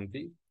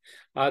शान्ति,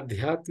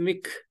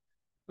 आध्यात्मिक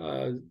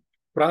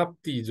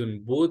प्राप्ति, जुन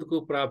बोधको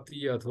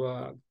प्राप्ति अथवा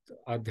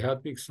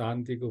आध्यात्मिक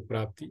शान्तिको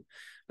प्राप्ति,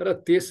 र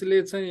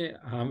त्यसले चाहिँ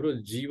हाम्रो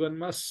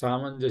जीवनमा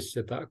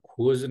सामञ्जस्यता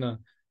खोज्न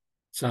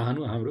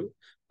चाहनु हाम्रो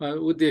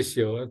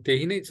उद्देश्य हो,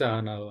 त्यही नै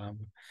चाहना हो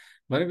हाम्रो।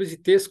 भनेपछि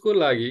त्यसको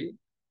लागि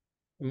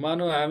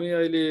मानौ हामी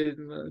अहिले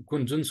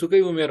जुनसुकै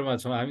उमेरमा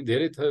छौँ, हामी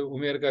धेरै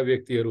उमेरका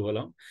व्यक्तिहरू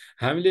होलाौँ,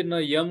 हामीले न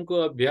यमको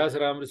अभ्यास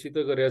राम्रोसित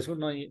गरेका छौँ,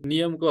 न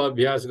नियमको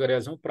अभ्यास गरेका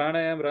छौँ,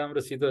 प्राणायाम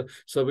राम्रोसित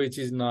सबै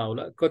चिज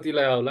नआउला,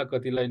 कतिलाई आउला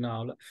कतिलाई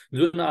नआउला,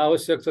 जुन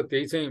आवश्यक छ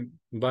त्यही चाहिँ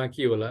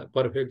बाँकी होला,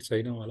 पर्फेक्ट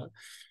छैन होला।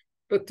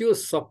 र त्यो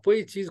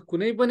सबै चिज,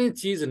 कुनै पनि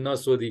चिज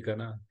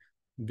नसोधिकन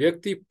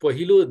व्यक्ति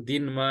पहिलो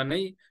दिनमा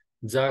नै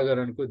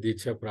जागरणको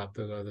दीक्षा प्राप्त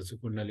गर्दछ,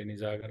 कुण्डलिनी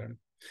जागरण।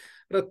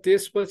 र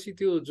त्यसपछि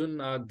त्यो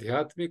जुन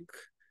आध्यात्मिक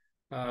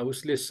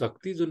उसले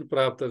शक्ति जुन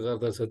प्राप्त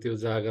गर्दछ त्यो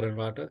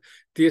जागरणबाट,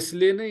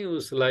 त्यसले नै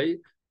उसलाई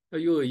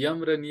यो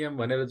यम र नियम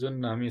भनेर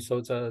जुन हामी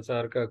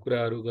शौचाचारका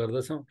कुराहरू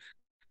गर्दछौँ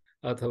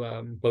अथवा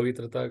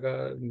पवित्रताका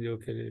यो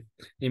के अरे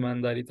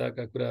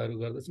इमान्दारिताका कुराहरू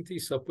गर्दछौँ, ती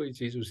सबै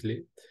चिज उसले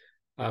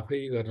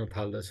आफै गर्न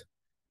थाल्दछ,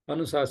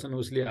 अनुशासन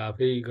उसले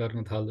आफै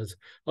गर्न थाल्दछ,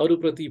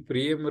 अरूप्रति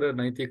प्रेम र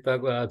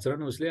नैतिकताको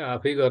आचरण उसले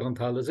आफै गर्न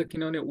थाल्दछ,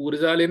 किनभने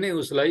ऊर्जाले नै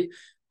उसलाई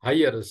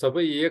हायर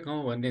सबै एक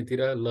हौँ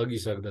भन्नेतिर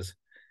लगिसक्दछ।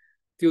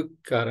 त्यो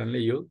कारणले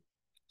यो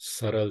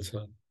सरल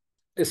छ।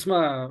 यसमा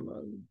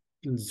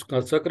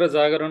चक्र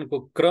जागरणको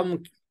क्रम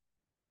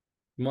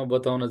म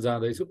बताउन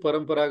जाँदैछु।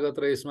 परम्परागत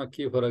र यसमा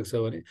के फरक छ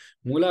भने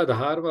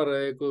मूलाधारमा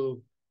रहेको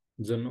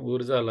जुन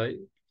ऊर्जालाई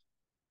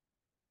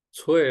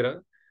छोएर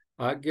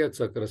आज्ञा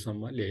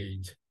चक्रसम्म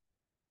ल्याइन्छ,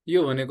 यो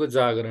भनेको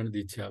जागरण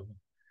दीक्षा हो।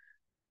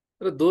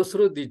 र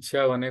दोस्रो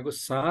दीक्षा भनेको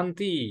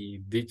शान्ति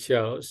दीक्षा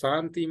हो।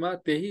 शान्तिमा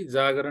त्यही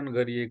जागरण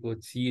गरिएको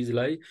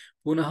चिजलाई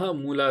पुनः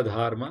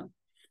मूलाधारमा,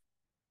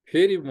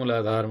 फेरि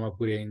मूलाधारमा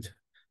पुर्याइन्छ।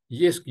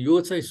 यो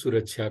चाहिँ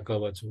सुरक्षा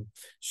कवच हो।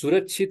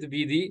 सुरक्षित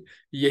विधि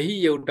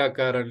यही एउटा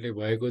कारणले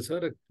भएको छ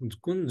र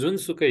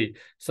जुनसुकै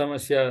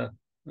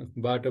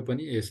समस्याबाट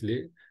पनि यसले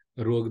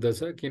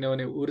रोक्दछ,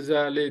 किनभने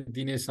ऊर्जाले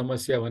दिने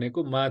समस्या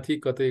भनेको माथि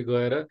कतै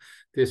गएर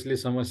त्यसले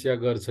समस्या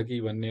गर्छ कि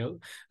भन्ने हो।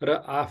 र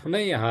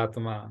आफ्नै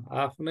हातमा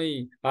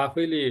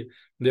आफैले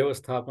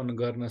व्यवस्थापन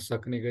गर्न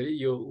सक्ने गरी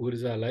यो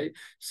ऊर्जालाई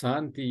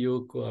शान्ति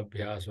योगको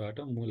अभ्यासबाट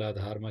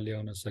मूलाधारमा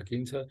ल्याउन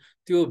सकिन्छ।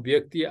 त्यो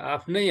व्यक्ति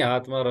आफ्नै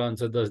हातमा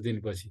रहन्छ 10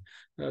 दिनपछि,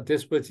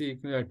 त्यसपछि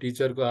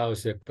टिचरको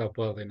आवश्यकता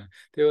पर्दैन।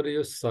 त्यही भएर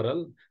यो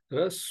सरल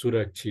र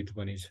सुरक्षित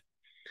पनि छ।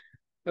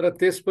 र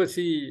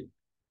त्यसपछि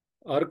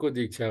अर्को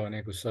दीक्षा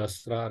भनेको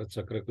सहस्रार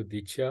चक्रको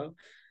दीक्षा हो।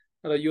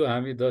 र यो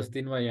हामी 10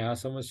 दिनमा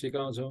यहाँसम्म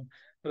सिकाउँछौँ।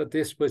 र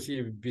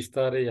त्यसपछि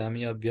बिस्तारै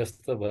हामी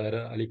अभ्यस्त भएर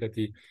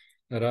अलिकति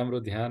राम्रो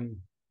ध्यान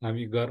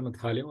हामी गर्न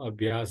थाल्यौँ,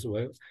 अभ्यास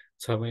भयो,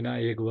 6 महिना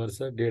 1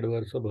 वर्ष 1.5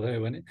 वर्ष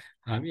भयो भने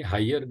हामी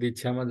हायर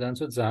दीक्षामा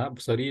जान्छौँ, जहाँ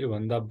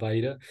शरीरभन्दा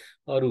बाहिर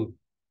अरू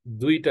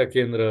 2टा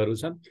केन्द्रहरू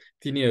छन्,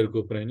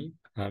 तिनीहरूको पनि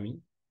हामी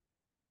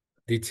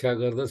दीक्षा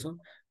गर्दछौँ,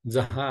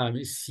 जहाँ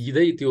हामी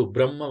सिधै त्यो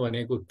ब्रह्म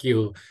भनेको के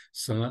हो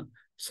सँग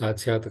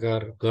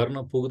साक्षात्कार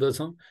गर्न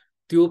पुग्दछौँ।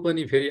 त्यो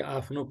पनि फेरि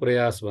आफ्नो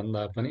प्रयास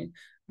भन्दा पनि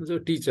जो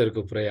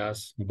टिचरको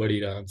प्रयास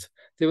बढिरहन्छ।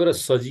 त्यही भएर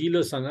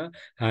सजिलोसँग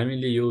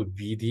हामीले यो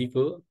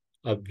विधिको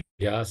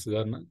अभ्यास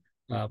गर्न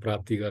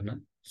प्राप्ति गर्न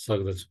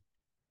सक्दछौँ।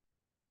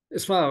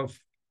 यसमा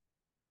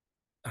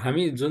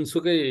हामी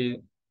जुनसुकै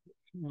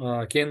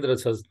केन्द्र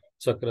छ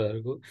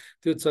चक्रहरूको,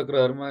 त्यो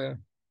चक्रहरूमा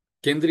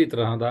केन्द्रित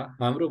रहँदा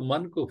हाम्रो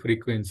मनको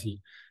फ्रिक्वेन्सी,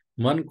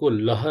 मनको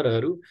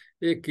लहरहरू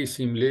एक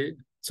किसिमले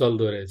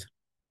चल्दो रहेछ।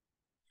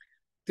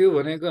 त्यो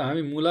भनेको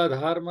हामी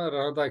मूलाधारमा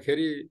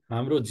रहँदाखेरि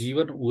हाम्रो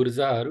जीवन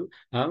ऊर्जाहरू,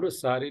 हाम्रो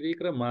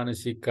शारीरिक र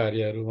मानसिक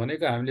कार्यहरू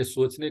भनेको हामीले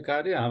सोच्ने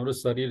कार्य, हाम्रो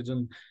शरीर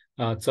जुन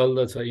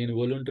चल्दछ,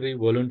 इनभोलुन्टरी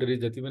भोलुन्टरी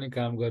जति पनि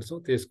काम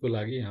गर्छौँ त्यसको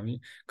लागि हामी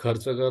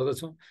खर्च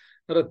गर्दछौँ।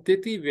 र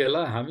त्यति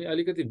बेला हामी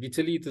अलिकति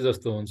विचलित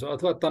जस्तो हुन्छौँ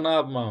अथवा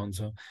तनावमा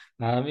हुन्छौँ,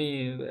 हामी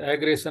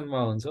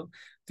एग्रेसनमा हुन्छौँ।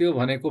 त्यो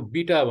भनेको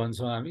बिटा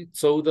भन्छौँ हामी,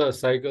 14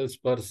 साइकल्स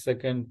पर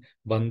सेकेन्ड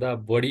भन्दा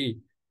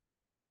बढी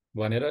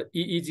भनेर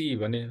इइजी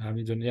भने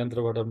हामी जुन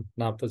यन्त्रबाट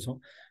नाप्दछौँ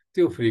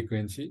त्यो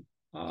फ्रिक्वेन्सी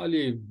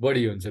अलि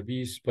बढी हुन्छ,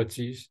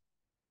 20-25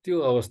 त्यो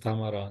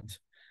अवस्थामा रहन्छ।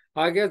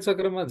 आज्ञा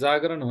चक्रमा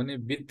जागरण हुने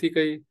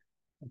बित्तिकै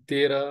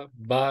 13,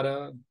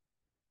 12,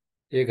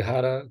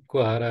 11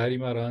 को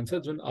हाराहारीमा रहन्छ,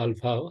 जुन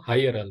अल्फा हो,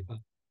 हायर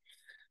अल्फा।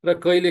 र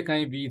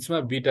कहिलेकाहीँ बिचमा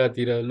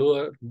बिटातिर,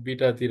 लोअर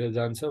बिटातिर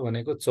जान्छ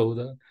भनेको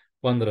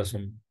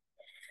 14-15सम्म।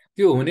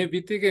 त्यो हुने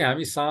बित्तिकै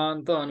हामी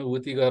शान्त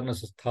अनुभूति गर्न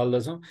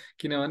थाल्दछौँ,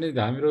 किनभने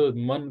हाम्रो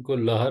मनको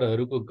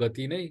लहरहरूको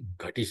गति नै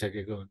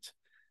घटिसकेको हुन्छ।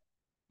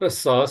 र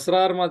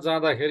सहस्रारमा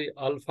जाँदाखेरि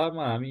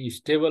अल्फामा हामी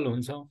स्टेबल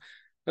हुन्छौँ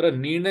र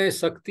निर्णय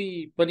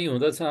शक्ति पनि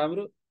हुँदछ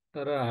हाम्रो,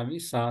 र हामी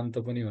शान्त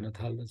पनि हुन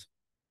थाल्दछौँ।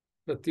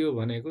 र त्यो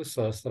भनेको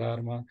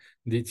सहस्रारमा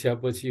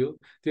दीक्षापछि हो।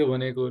 त्यो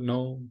भनेको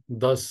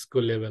 9-10 को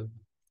लेभल।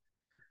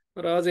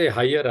 र अझै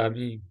हायर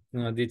हामी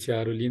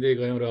दीक्षाहरू लिँदै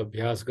गयौँ र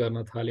अभ्यास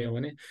गर्न थाल्यौँ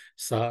भने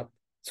 7,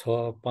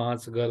 6,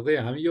 5 गर्दै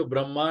हामी यो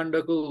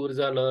ब्रह्माण्डको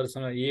ऊर्जा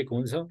लहरसँग एक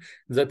हुन्छौँ।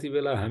 जति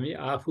बेला हामी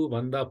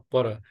आफूभन्दा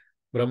पर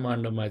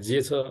ब्रह्माण्डमा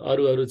जे छ,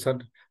 अरूहरू छन्,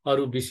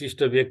 अरू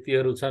विशिष्ट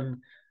व्यक्तिहरू छन्,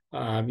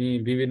 हामी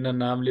विभिन्न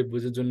नामले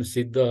बुझ्छौँ, जुन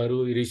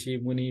सिद्धहरू, ऋषि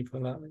मुनि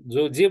फला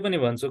जो जे पनि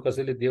भन्छौँ,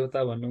 कसैले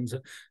देवता भन्नुहुन्छ,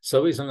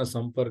 सबैसँग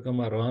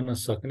सम्पर्कमा रहन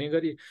सक्ने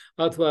गरी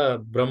अथवा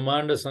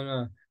ब्रह्माण्डसँग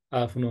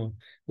आफ्नो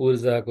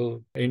ऊर्जाको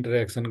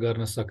इन्टरेक्सन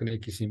गर्न सक्ने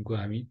किसिमको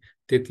हामी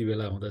त्यति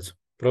बेला हुँदछौँ।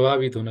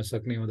 प्रभावित हुन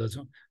सक्ने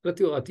हुँदछौँ र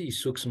त्यो अति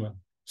सूक्ष्म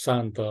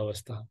शान्त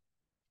अवस्था।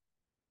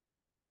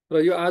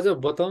 र यो आज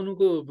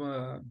बताउनुको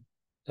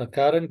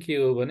कारण के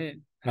हो भने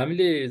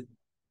हामीले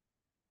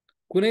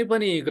कुनै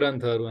पनि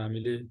ग्रन्थहरू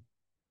हामीले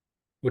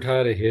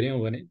उठाएर हेऱ्यौँ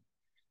भने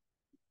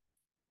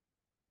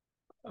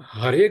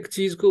हरेक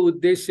चिजको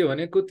उद्देश्य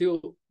भनेको त्यो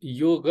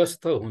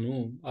योगस्थ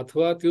हुनु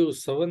अथवा त्यो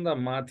सबभन्दा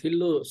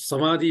माथिल्लो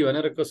समाधि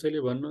भनेर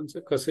कसैले भन्नुहुन्छ,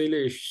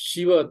 कसैले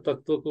शिव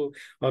तत्त्वको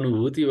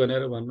अनुभूति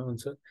भनेर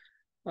भन्नुहुन्छ,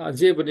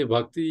 जे पनि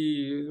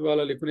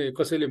भक्तिवालाले कुनै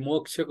कसैले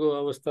मोक्षको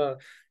अवस्था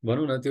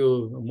भनौँ न, त्यो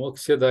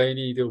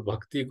मोक्षदायिनी त्यो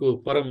भक्तिको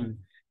परम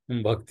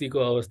भक्तिको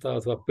अवस्था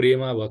अथवा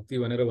प्रेमा भक्ति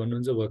भनेर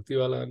भन्नुहुन्छ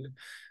भक्तिवालाहरूले।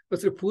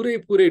 कसैले पुरै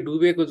पुरै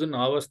डुबेको जुन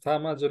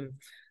अवस्थामा जुन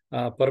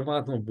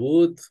परमात्मा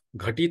बोध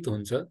घटित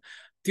हुन्छ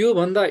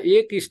त्योभन्दा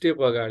एक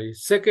स्टेप अगाडि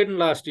सेकेन्ड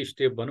लास्ट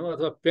स्टेप भनौँ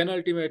अथवा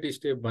पेनल्टिमेट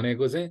स्टेप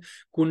भनेको चाहिँ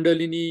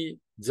कुण्डलिनी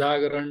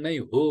जागरण नै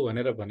हो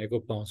भनेर भनेको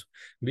पाउँछौँ।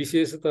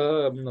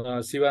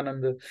 विशेषतः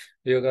शिवानन्द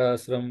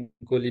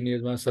योगाश्रमको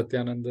लिनियजमा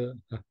सत्यानन्द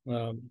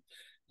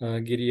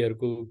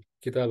गिरीहरूको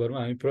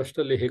किताबहरूमा हामी प्रष्ट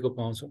लेखेको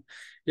पाउँछौँ।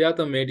 या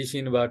त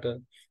मेडिसिनबाट,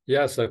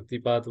 या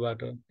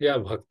शक्तिपातबाट, या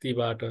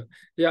भक्तिबाट,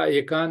 या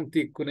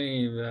एकान्तिक कुनै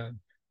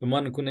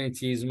मन कुनै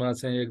चिजमा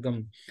चाहिँ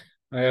एकदम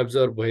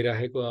एब्जर्भ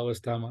भइरहेको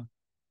अवस्थामा,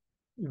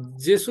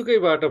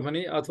 जेसुकैबाट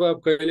पनि, अथवा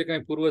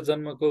कहिलेकाहीँ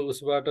पूर्वजन्मको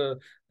उसबाट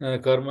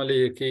कर्मले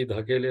केही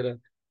धकेलेर,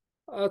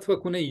 अथवा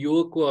कुनै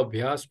योगको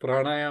अभ्यास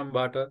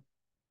प्राणायामबाट,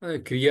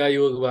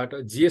 क्रियायोगबाट,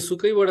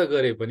 जेसुकैबाट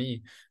गरे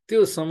पनि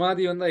त्यो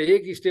समाधिभन्दा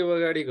एक स्टेप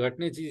अगाडि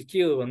घट्ने चिज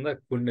के हो भन्दा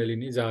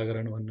कुण्डलिनी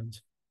जागरण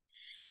भन्नुहुन्छ।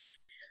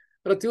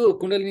 र त्यो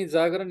कुण्डलिनी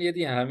जागरण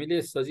यदि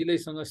हामीले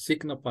सजिलैसँग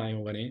सिक्न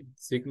पायौँ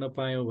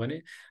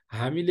भने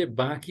हामीले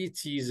बाँकी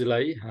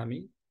चिजलाई हामी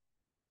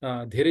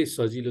धेरै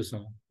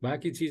सजिलोसँग,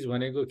 बाँकी चिज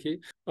भनेको के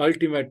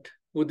अल्टिमेट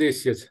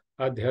उद्देश्य छ,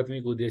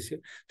 आध्यात्मिक उद्देश्य,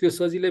 त्यो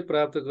सजिलै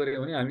प्राप्त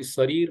गऱ्यौँ भने हामी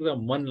शरीर र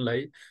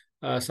मनलाई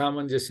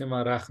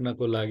सामञ्जस्यमा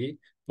राख्नको लागि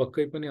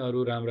पक्कै पनि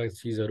अरू राम्रा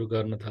चिजहरू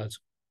गर्न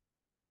थाल्छौँ।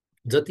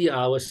 जति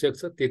आवश्यक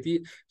छ त्यति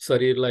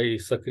शरीरलाई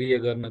सक्रिय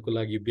गर्नको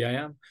लागि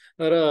व्यायाम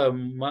र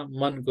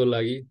मनको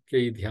लागि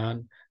केही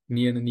ध्यान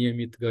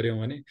नियमित गऱ्यौँ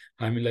भने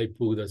हामीलाई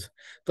पुग्दछ।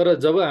 तर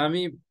जब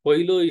हामी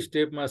पहिलो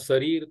स्टेपमा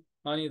शरीर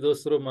अनि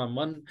दोस्रोमा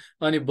मन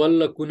अनि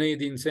बल्ल कुनै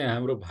दिन चाहिँ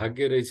हाम्रो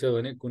भाग्य रहेछ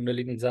भने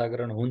कुण्डलिनी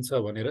जागरण हुन्छ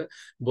भनेर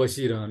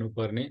बसिरहनु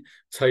पर्ने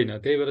छैन।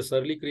 त्यही भएर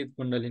सरलीकृत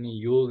कुण्डलिनी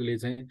योगले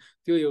चाहिँ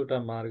त्यो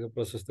एउटा मार्ग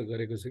प्रशस्त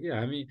गरेको छ कि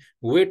हामी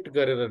वेट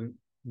गरेर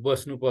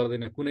बस्नु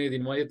पर्दैन, कुनै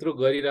दिन म यत्रो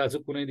गरिरहेको छु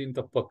कुनै दिन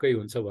त पक्कै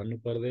हुन्छ भन्नु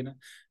पर्दैन,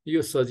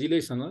 यो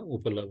सजिलैसँग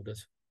उपलब्ध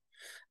छ।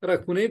 र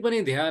कुनै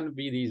पनि ध्यान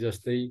विधि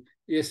जस्तै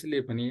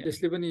यसले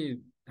पनि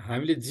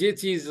हामीले जे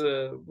चिज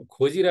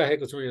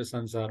खोजिरहेको छौँ यो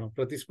संसारमा,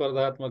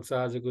 प्रतिस्पर्धात्मक छ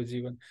आजको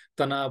जीवन,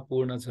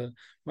 तनावपूर्ण छ,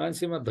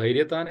 मान्छेमा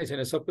धैर्यता नै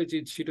छैन, सबै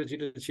चिज छिटो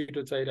छिटो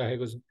छिटो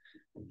चाहिरहेको छ।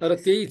 तर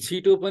त्यही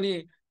छिटो पनि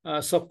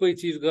सबै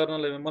चिज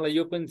गर्नलाई मलाई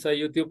यो पनि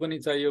चाहियो त्यो पनि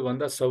चाहियो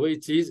भन्दा सबै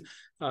चिज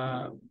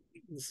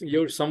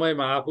यो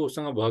समयमा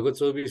आफूसँग भएको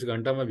 24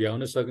 घण्टामा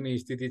भ्याउन सक्ने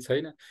स्थिति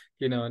छैन,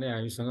 किनभने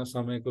हामीसँग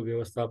समयको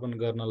व्यवस्थापन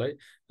गर्नलाई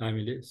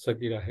हामीले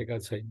सकिरहेका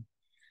छैनौँ।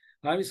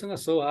 हामीसँग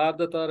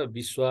सौहार्दता र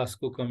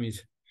विश्वासको कमी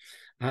छ।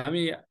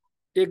 हामी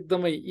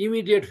एकदमै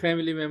इमिडिएट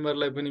फ्यामिली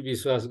मेम्बरलाई पनि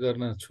विश्वास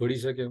गर्न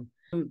छोडिसक्यौँ।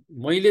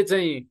 मैले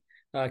चाहिँ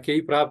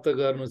केही प्राप्त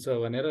गर्नु छ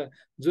भनेर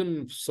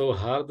जुन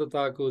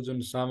सौहार्दताको जुन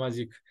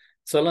सामाजिक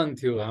चलन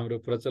थियो, हाम्रो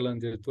प्रचलन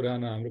थियो,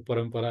 पुरानो हाम्रो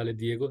परम्पराले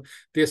दिएको,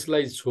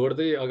 त्यसलाई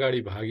छोड्दै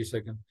अगाडि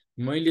भागिसक्यौँ।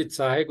 मैले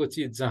चाहेको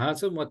चिज जहाँ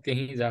छ म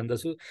त्यहीँ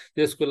जान्दछु,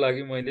 त्यसको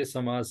लागि मैले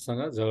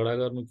समाजसँग झगडा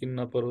गर्नु किन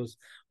नपरोस्,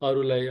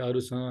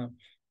 अरूसँग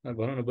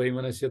भनौँ न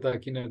वैमनस्यता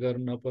किन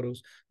गर्नु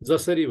नपरोस्,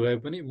 जसरी भए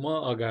पनि म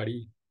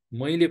अगाडि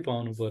मैले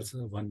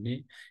पाउनुपर्छ भन्ने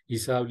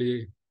हिसाबले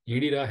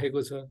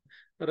हिँडिराखेको छ।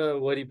 र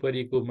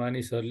वरिपरिको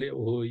मानिसहरूले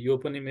ओहो यो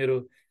पनि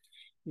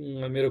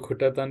मेरो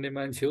खुट्टा तान्ने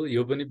मान्छे हो,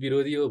 यो पनि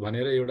विरोधी हो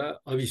भनेर एउटा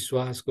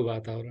अविश्वासको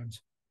वातावरण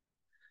छ।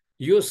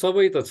 यो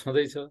सबै त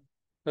छँदैछ।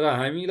 र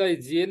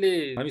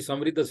हामी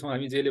समृद्ध छौँ,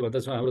 हामी जेले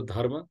भन्दछौँ हाम्रो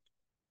धर्म,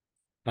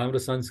 हाम्रो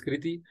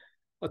संस्कृति,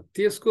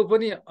 त्यसको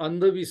पनि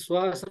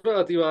अन्धविश्वास र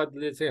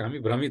अतिवादले चाहिँ हामी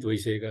भ्रमित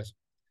भइसकेका छौँ।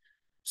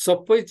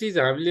 सबै चिज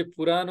हामीले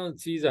पुरानो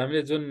चिज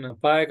हामीले जुन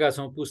पाएका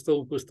छौँ,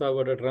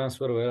 पुस्ताबाट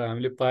ट्रान्सफर भएर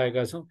हामीले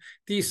पाएका छौँ,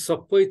 ती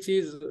सबै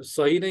चिज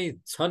सही नै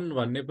छन्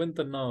भन्ने पनि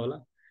त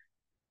नहोला।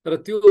 र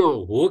त्यो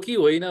हो कि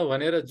होइन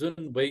भनेर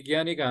जुन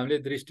वैज्ञानिक हामीले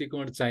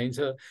दृष्टिकोण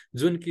चाहिन्छ,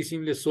 जुन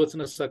किसिमले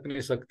सोच्न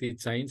सक्ने शक्ति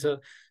चाहिन्छ,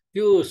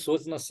 त्यो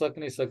सोच्न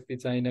सक्ने शक्ति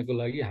चाहिनको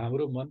लागि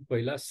हाम्रो मन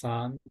पहिला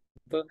शान्त,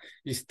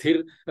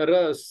 स्थिर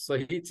र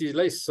सही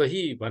चिजलाई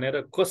सही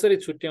भनेर कसरी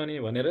छुट्याउने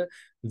भनेर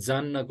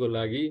जान्नको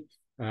लागि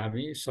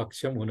हामी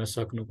सक्षम हुन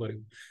सक्नु पर्यो।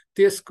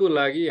 त्यसको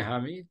लागि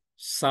हामी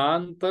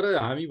शान्त र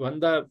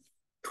हामीभन्दा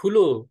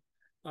ठुलो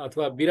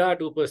अथवा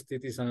विराट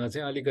उपस्थितिसँग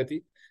चाहिँ अलिकति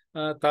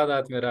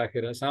तादात्म्य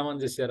राखेर,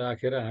 सामञ्जस्य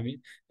राखेर हामी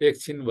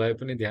एकछिन भए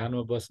पनि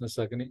ध्यानमा बस्न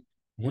सक्ने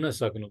हुन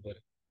सक्नु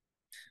पर्यो।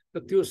 र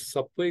त्यो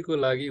सबैको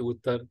लागि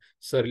उत्तर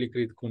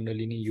सरलीकृत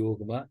कुण्डलिनी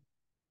योगमा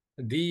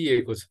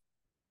दिइएको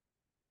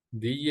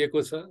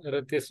छ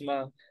र त्यसमा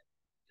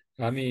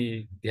हामी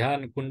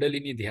ध्यान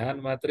कुण्डलिनी ध्यान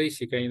मात्रै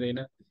सिकाइँदैन,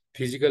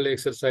 फिजिकल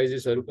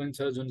एक्सर्साइजेसहरू पनि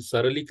छ जुन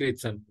सरलीकृत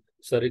छन्,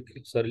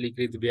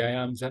 सरलीकृत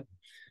व्यायाम छन्।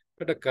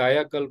 एउटा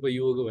कायाकल्प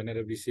योग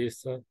भनेर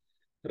विशेष छ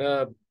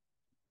र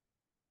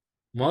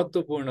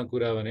महत्त्वपूर्ण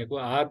कुरा भनेको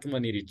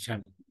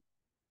आत्मनिरीक्षण,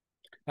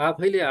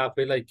 आफैले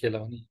आफैलाई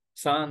केलाउने।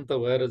 शान्त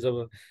भएर जब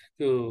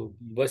त्यो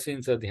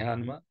बसिन्छ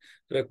ध्यानमा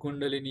र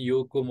कुण्डलिनी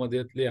योगको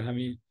मद्दतले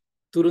हामी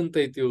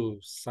तुरुन्तै त्यो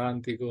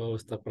शान्तिको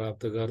अवस्था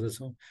प्राप्त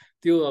गर्दछौँ।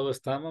 त्यो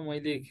अवस्थामा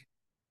मैले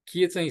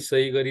के चाहिँ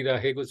सही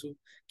गरिराखेको छु,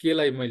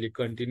 केलाई मैले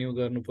कन्टिन्यू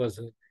गर्नुपर्छ,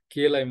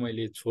 केलाई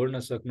मैले छोड्न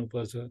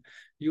सक्नुपर्छ,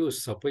 यो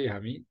सबै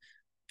हामी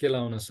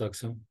केलाउन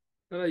सक्छौँ।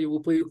 र यो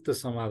उपयुक्त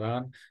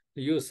समाधान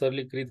यो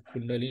सरलीकृत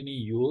कुण्डलिनी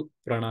योग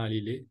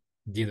प्रणालीले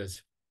दिँदछ।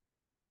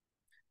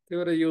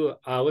 त्यही भएर यो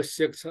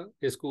आवश्यक छ,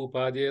 यसको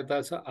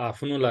उपादेयता छ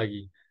आफ्नो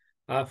लागि,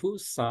 आफू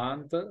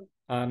शान्त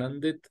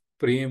आनन्दित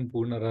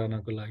प्रेमपूर्ण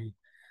रहनको लागि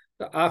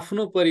र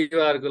आफ्नो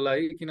परिवारको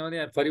लागि।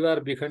 किनभने परिवार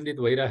विखण्डित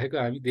भइरहेको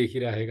हामी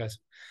देखिरहेका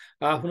छौँ।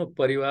 आफ्नो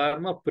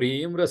परिवारमा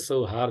प्रेम र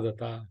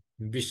सौहार्दता,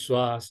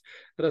 विश्वास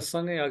र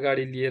सँगै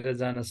अगाडि लिएर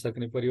जान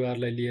सक्ने,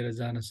 परिवारलाई लिएर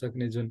जान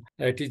सक्ने जुन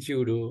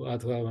एटिच्युड हो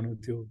अथवा भनौँ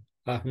त्यो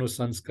आफ्नो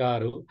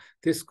संस्कार हो,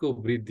 त्यसको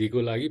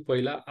वृद्धिको लागि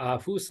पहिला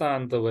आफू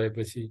शान्त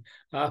भएपछि,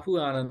 आफू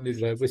आनन्दित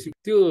भएपछि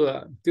त्यो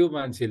त्यो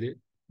मान्छेले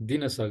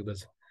दिन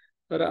सक्दछ।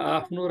 तर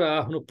आफ्नो र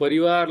आफ्नो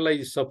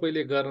परिवारलाई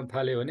सबैले गर्न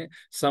थाल्यो भने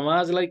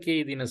समाजलाई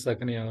केही दिन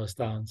सक्ने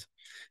अवस्था हुन्छ।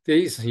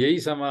 यही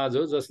समाज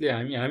हो जसले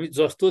हामी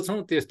जस्तो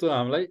छौँ त्यस्तो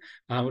हामीलाई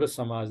हाम्रो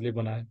समाजले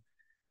बनायो।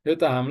 यो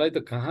त हामीलाई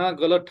त कहाँ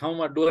गलत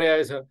ठाउँमा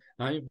डोर्याएछ,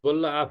 हामी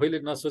बल्ल आफैले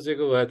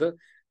नसोचेको भए त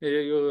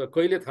यो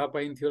कहिले थाहा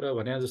पाइन्थ्यो र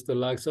भने जस्तो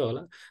लाग्छ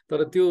होला।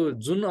 तर त्यो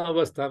जुन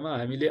अवस्थामा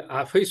हामीले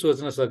आफै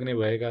सोच्न सक्ने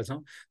भएका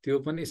छौँ, त्यो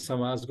पनि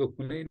समाजको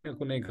कुनै न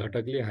कुनै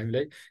घटकले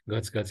हामीलाई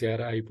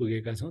घचघच्याएर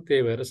आइपुगेका छौँ।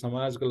 त्यही भएर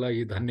समाजको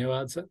लागि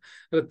धन्यवाद छ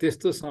र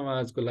त्यस्तो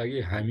समाजको लागि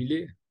हामीले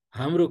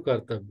हाम्रो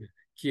कर्तव्य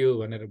के हो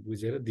भनेर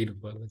बुझेर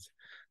दिनुपर्दछ।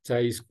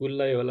 चाहे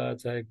स्कुललाई होला,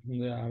 चाहे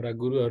हाम्रा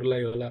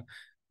गुरुहरूलाई होला,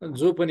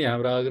 जो पनि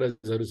हाम्रा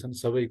अग्रजहरू छन्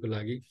सबैको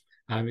लागि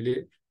हामीले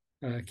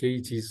केही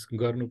चिज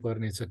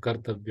गर्नुपर्ने छ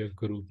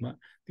कर्तव्यको रूपमा,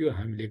 त्यो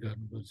हामीले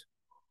गर्नुपर्छ।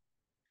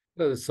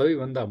 र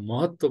सबैभन्दा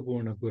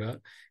महत्त्वपूर्ण कुरा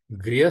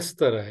गृहस्थ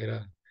रहेर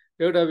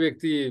एउटा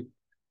व्यक्ति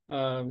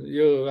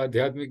यो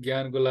आध्यात्मिक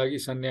ज्ञानको लागि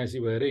सन्यासी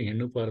भएर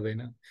हिँड्नु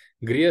पर्दैन।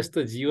 गृहस्थ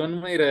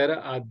जीवनमै रहेर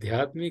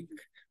आध्यात्मिक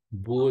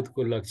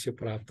बोधको लक्ष्य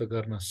प्राप्त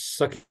गर्न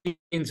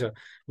सकिन्छ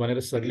भनेर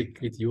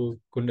सरलीकृत योग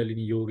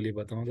कुण्डलिनी योगले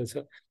बताउँदछ।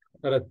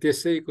 र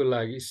त्यसैको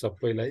लागि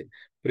सबैलाई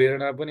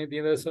प्रेरणा पनि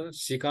दिँदछ,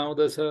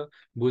 सिकाउँदछ,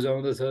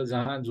 बुझाउँदछ।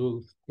 जहाँ जो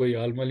कोही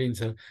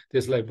अल्मलिन्छ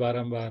त्यसलाई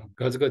बारम्बार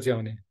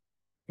घचघच्याउने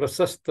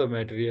प्रशस्त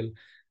मेटेरियल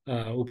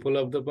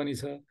उपलब्ध पनि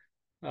छ।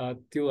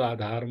 त्यो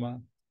आधारमा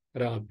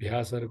र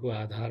अभ्यासहरूको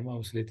आधारमा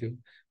उसले त्यो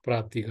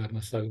प्राप्ति गर्न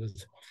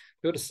सक्दछ।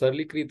 त्यो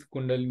सरलीकृत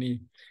कुण्डलिनी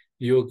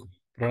योग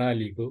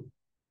प्रणालीको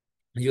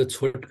यो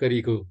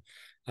छोटकरीको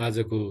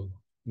आजको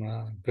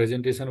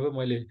प्रेजेन्टेसन हो।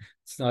 मैले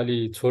अलि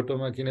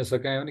छोटोमा किन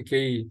सकाएँ भने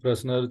केही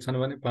प्रश्नहरू छन्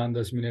भने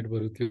 5-10 मिनट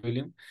बरु त्यो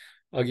लिउँ।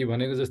 अघि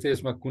भनेको जस्तै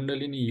यसमा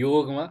कुण्डलिनी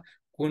योगमा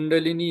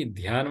कुण्डलिनी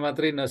ध्यान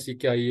मात्रै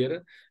नसिकाइएर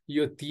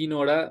यो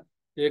 3वटा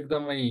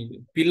एकदमै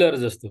पिलर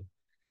जस्तो,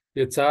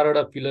 यो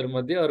 4वटा पिलर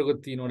मध्ये अर्को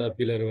 3वटा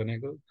पिलर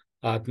भनेको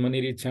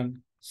आत्मनिरीक्षण,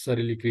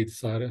 सरलीकृत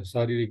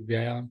शारीरिक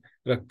व्यायाम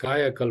र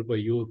कायाकल्प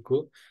योगको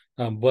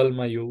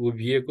बलमा यो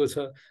उभिएको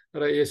छ।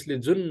 र यसले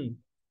जुन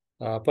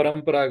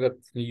परम्परागत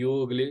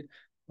योगले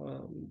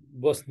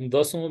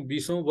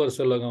 10औं-20औं वर्ष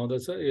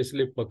लगाउँदछ,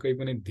 यसले पक्कै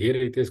पनि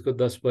धेरै, त्यसको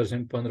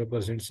 10%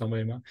 15%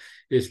 समयमा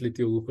यसले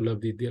त्यो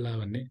उपलब्धि देला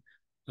भन्ने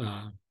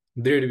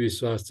दृढ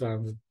विश्वास छ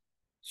हाम्रो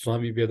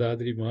स्वामी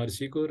वेदाद्री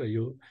महर्षिको र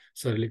यो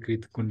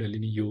सरलीकृत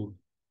कुण्डलिनी योग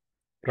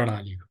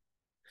प्रणालीको।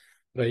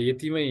 र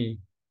यतिमै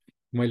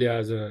मैले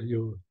आज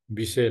यो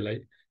विषयलाई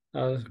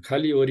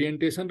खालि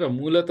ओरिएन्टेसन र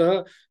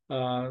मूलतः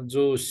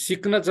जो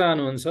सिक्न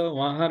चाहनुहुन्छ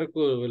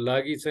उहाँहरूको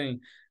लागि चाहिँ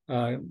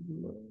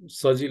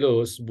सजिलो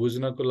होस्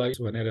बुझ्नको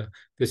लागि भनेर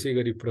त्यसै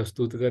गरी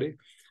प्रस्तुत गरेँ।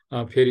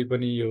 फेरि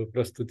पनि यो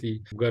प्रस्तुति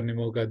गर्ने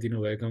मौका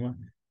दिनुभएकोमा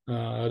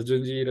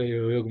अर्जुनजी र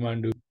यो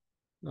योगमाण्डु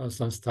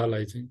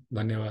संस्थालाई चाहिँ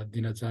धन्यवाद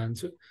दिन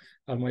चाहन्छु।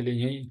 मैले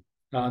यहीँ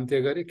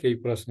अन्त्य गरेँ। केही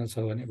प्रश्न छ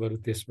भने बरु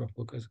त्यसमा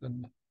फोकस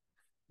गर्नु।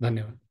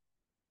 धन्यवाद।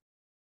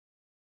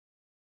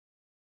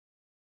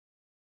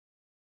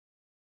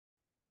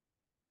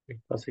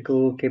 कसैको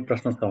केही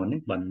प्रश्न छ भने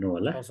भन्नु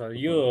होला।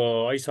 यो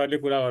अहिले सरले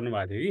कुरा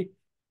गर्नुभएको थियो कि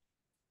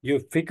यो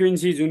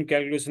फ्रिक्वेन्सी जुन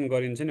क्यालकुलेसन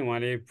गरिन्छ नि,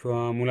 उहाँले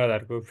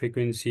मूलाधारको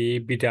फ्रिक्वेन्सी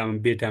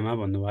बेटामा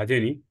भन्नुभएको थियो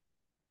नि,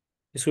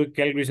 यसको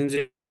क्यालकुलेसन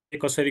चाहिँ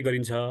कसरी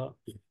गरिन्छ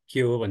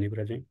के हो भन्ने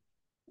कुरा चाहिँ?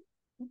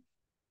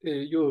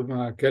 यो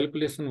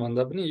क्यालकुलेसन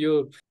भन्दा पनि यो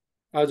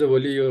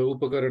आजभोलि यो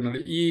उपकरणहरू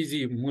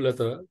इजी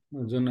मूलतः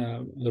जुन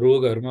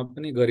रोगहरूमा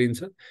पनि गरिन्छ।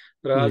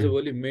 र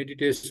आजभोलि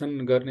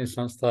मेडिटेसन गर्ने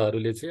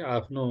संस्थाहरूले चाहिँ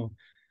आफ्नो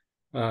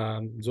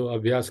जो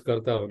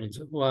अभ्यासकर्ता हुनुहुन्छ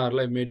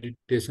उहाँहरूलाई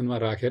मेडिटेसनमा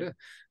राखेर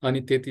अनि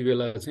त्यति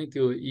बेला चाहिँ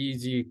त्यो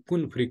इजी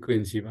कुन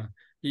फ्रिक्वेन्सीमा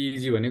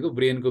इजी भनेको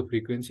ब्रेनको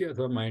फ्रिक्वेन्सी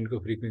अथवा माइन्डको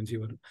फ्रिक्वेन्सी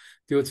भनौँ,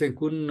 त्यो चाहिँ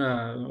कुन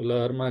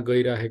लहरमा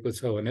गइरहेको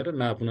छ भनेर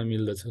नाप्न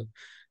मिल्दछ।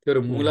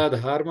 त्यो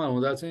मूलाधारमा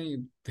हुँदा चाहिँ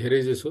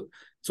धेरै जसो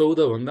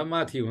 14 भन्दा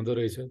माथि हुँदो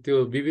रहेछ।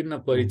 त्यो विभिन्न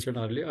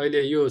परीक्षणहरूले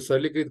अहिले यो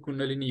सरलीकृत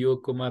कुण्डलिनी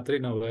योगको मात्रै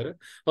नभएर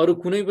अरू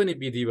कुनै पनि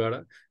विधिबाट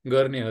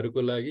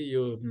गर्नेहरूको लागि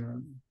यो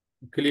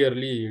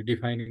क्लियरली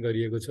डिफाइन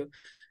गरिएको छ।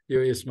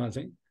 यो यसमा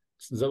चाहिँ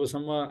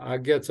जबसम्म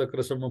आज्ञा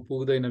चक्रसम्म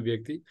पुग्दैन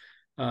व्यक्ति,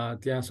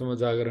 त्यहाँसम्म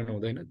जागरण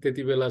हुँदैन,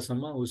 त्यति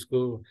बेलासम्म उसको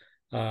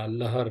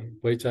लहर,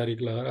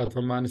 वैचारिक लहर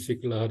अथवा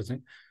मानसिक लहर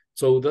चाहिँ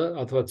 14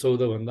 अथवा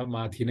 14 भन्दा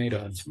माथि नै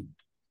रहन्छ।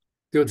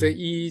 त्यो चाहिँ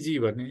इजी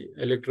भन्ने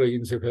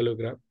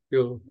इलेक्ट्रोइन्सेफेलोग्राम,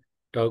 त्यो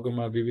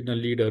टाउकोमा विभिन्न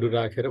लिडहरू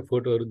राखेर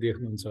फोटोहरू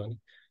देख्नुहुन्छ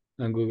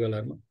होला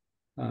गुगलहरूमा,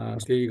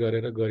 त्यही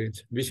गरेर गरिन्छ।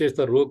 विशेष त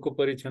रोगको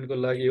परीक्षणको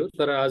लागि हो,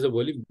 तर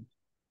आजभोलि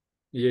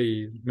यही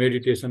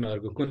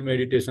मेडिटेसनहरूको कुन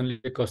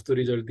मेडिटेसनले कस्तो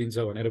रिजल्ट दिन्छ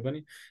भनेर पनि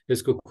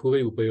यसको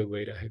खुबै उपयोग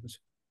भइरहेको छ।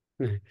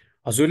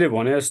 हजुरले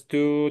भने जस्तो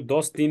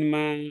 10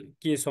 दिनमा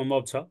के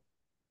सम्भव छ?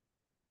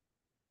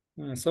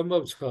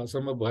 सम्भव छ,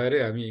 सम्भव भएरै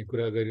हामी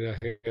कुरा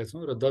गरिराखेका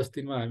छौँ। र 10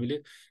 दिनमा हामीले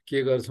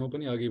के गर्छौँ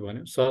पनि अघि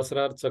भन्यौँ,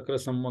 सहस्रार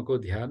चक्रसम्मको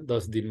ध्यान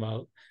 10 दिनमा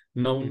हो,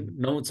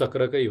 9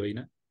 चक्रकै होइन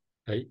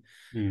है।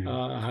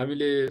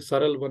 हामीले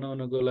सरल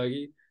बनाउनको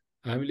लागि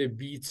हामीले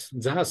बीच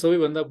जहाँ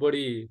सबैभन्दा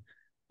बढी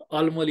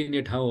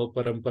अल्मलिने ठाउँ हो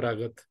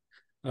परम्परागत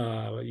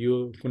यो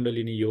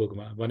कुण्डलिनी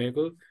योगमा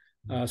भनेको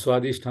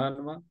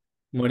स्वादिष्ठानमा,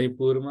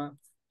 मणिपुरमा,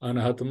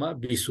 अनाहतमा,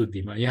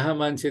 विशुद्धिमा। यहाँ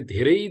मान्छे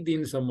धेरै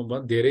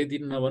दिनसम्म, धेरै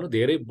दिन नभनौँ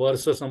धेरै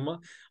वर्षसम्म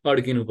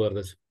अड्किनु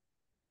पर्दछ।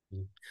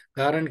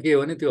 कारण के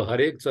हो भने त्यो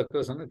हरेक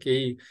चक्रसँग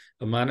केही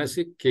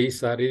मानसिक, केही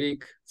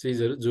शारीरिक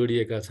चिजहरू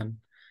जोडिएका छन्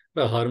र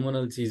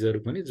हर्मोनल चिजहरू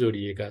पनि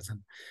जोडिएका छन्।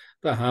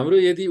 त हाम्रो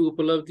यदि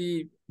उपलब्धि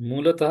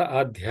मूलतः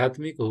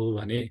आध्यात्मिक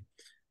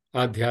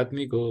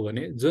हो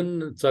भने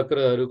जुन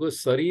चक्रहरूको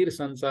शरीर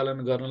सञ्चालन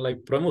गर्नलाई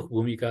प्रमुख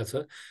भूमिका छ,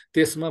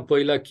 त्यसमा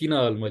पहिला किन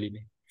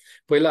अल्मलिने?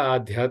 पहिला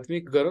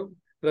आध्यात्मिक गरौँ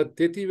र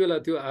त्यति बेला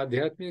त्यो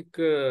आध्यात्मिक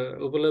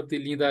उपलब्धि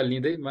लिँदा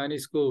लिँदै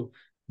मानिसको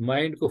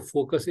माइन्डको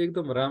फोकस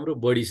एकदम राम्रो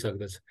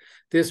बढिसक्दछ।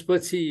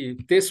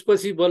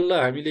 त्यसपछि बल्ल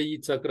हामीले यी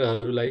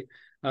चक्रहरूलाई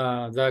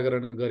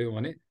जागरण गऱ्यौँ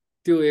भने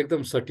त्यो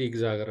एकदम सठिक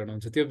जागरण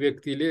हुन्छ। त्यो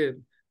व्यक्तिले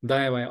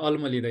दायाँ बायाँ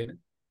अल्मलिँदैन।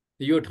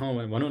 यो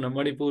ठाउँमा भनौँ न,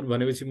 मणिपुर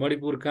भनेपछि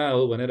मणिपुर कहाँ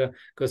हो भनेर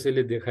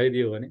कसैले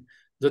देखाइदियो भने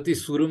जति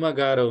सुरुमा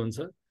गाह्रो हुन्छ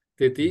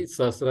त्यति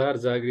सहस्रार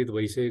जागृत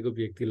भइसकेको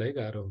व्यक्तिलाई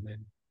गाह्रो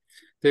हुँदैन।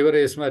 त्यही भएर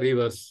यसमा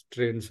रिभर्स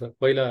ट्रेन्ड छ।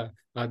 पहिला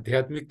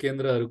आध्यात्मिक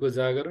केन्द्रहरूको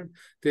जागरण,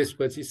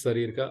 त्यसपछि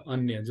शरीरका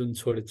अन्य जुन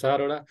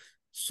 4वटा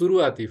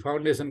सुरुवाती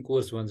फाउन्डेसन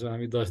कोर्स भन्छौँ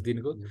हामी 10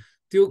 दिनको,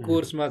 त्यो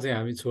कोर्समा चाहिँ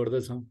हामी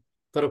छोड्दछौँ।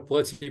 तर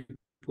पछि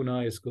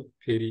पुनः यसको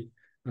फेरि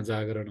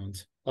जागरण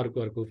हुन्छ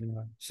अर्को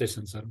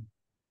सेसन्सहरू।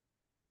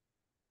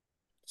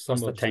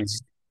 Thank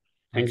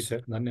you sir.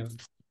 धन्यवाद।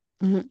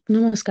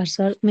 नमस्कार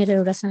सर, मेरो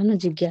एउटा सानो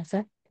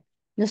जिज्ञासा,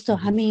 जस्तो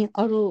हामी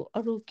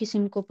अरू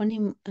किसिमको पनि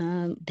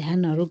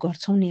ध्यानहरू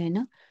गर्छौँ नि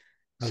होइन?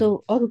 सो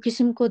अरू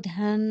किसिमको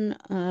ध्यान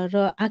र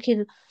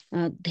आखिर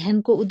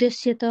ध्यानको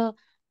उद्देश्य त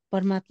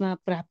परमात्मा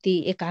प्राप्ति,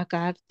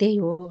 एकाकार त्यही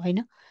हो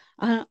होइन?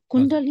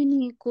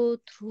 कुण्डलिनीको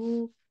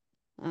थ्रु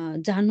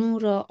जानु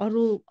र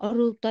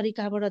अरू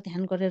तरिकाबाट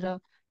ध्यान गरेर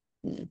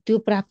त्यो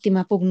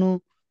प्राप्तिमा पुग्नु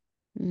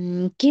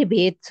के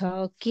भेद छ?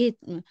 के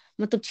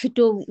मतलब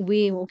छिटो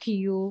वे हो कि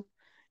यो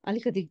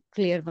अलिकति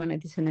क्लियर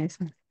बनाइदिनु न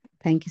यसमा?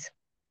 Thank you sir.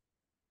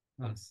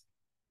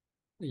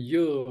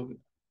 यो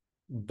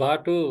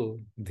बाटो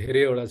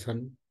धेरैवटा छन्,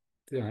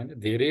 त्यो होइन,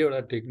 धेरैवटा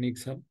टेक्निक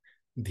छन्।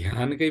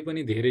 ध्यानकै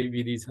पनि धेरै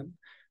विधि छन्।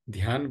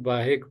 ध्यान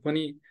बाहेक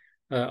पनि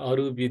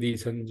अरू विधि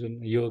छन्,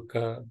 जुन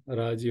योगका,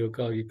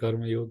 राजयोगका, अघि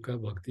कर्मयोगका,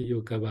 भक्ति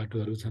योगका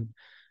बाटोहरू छन्।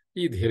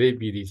 यी धेरै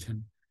विधि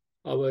छन्।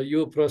 अब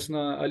यो प्रश्न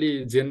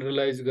अलि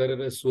जेनरलाइज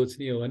गरेर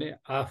सोच्ने हो भने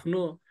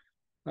आफ्नो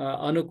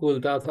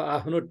अनुकूलता अथवा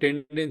आफ्नो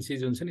टेन्डेन्सी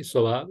जुन छ नि,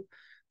 स्वभाव,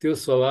 त्यो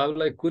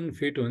स्वभावलाई कुन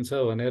फिट हुन्छ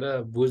भनेर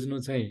बुझ्नु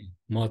चाहिँ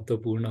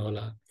महत्त्वपूर्ण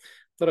होला।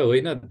 तर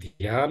होइन,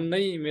 ध्यान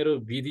नै मेरो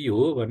विधि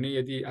हो भन्ने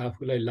यदि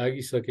आफूलाई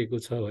लागिसकेको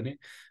छ भने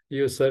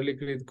यो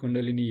सरलीकृत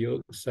कुण्डलिनी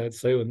योग सायद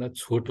सबैभन्दा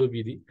छोटो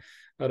विधि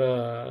र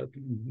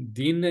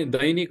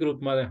दैनिक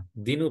रूपमा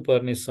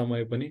दिनुपर्ने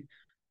समय पनि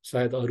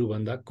सायद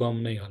अरूभन्दा कम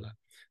नै होला।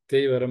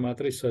 त्यही भएर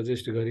मात्रै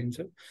सजेस्ट गरिन्छ।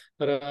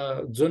 र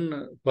जुन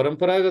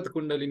परम्परागत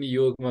कुण्डलिनी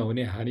योगमा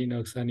हुने हानि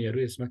नोक्सानीहरू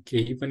यसमा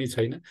केही पनि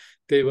छैन।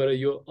 त्यही भएर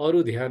यो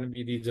अरू ध्यान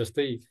विधि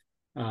जस्तै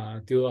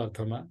त्यो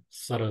अर्थमा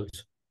सरल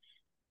छ।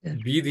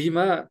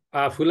 विधिमा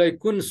आफूलाई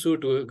कुन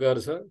सुट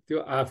गर्छ त्यो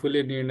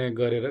आफूले निर्णय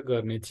गरेर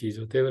गर्ने चिज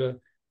हो। त्यही भएर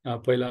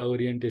पहिला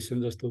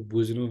ओरिएन्टेसन जस्तो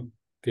बुझ्नु,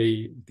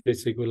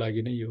 त्यसैको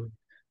लागि नै यो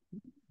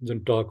जुन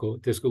टक हो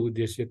त्यसको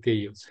उद्देश्य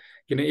त्यही हो।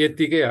 किन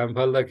यत्तिकै हाम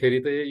फाल्दाखेरि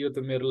त यो त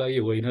मेरो लागि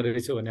होइन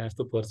रहेछ भने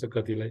जस्तो पर्छ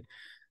कतिलाई।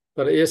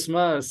 तर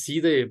यसमा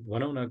सिधै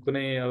भनौँ न,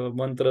 कुनै अब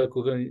मन्त्रको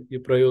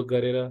प्रयोग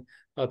गरेर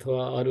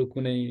अथवा अरू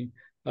कुनै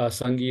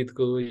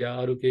सङ्गीतको या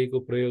अरू केहीको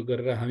प्रयोग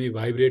गरेर हामी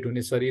भाइब्रेट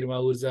हुने, शरीरमा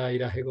ऊर्जा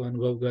आइराखेको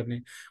अनुभव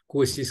गर्ने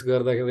कोसिस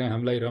गर्दाखेरि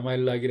हामीलाई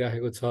रमाइलो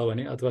लागिरहेको छ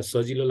भने अथवा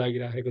सजिलो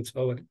लागिरहेको छ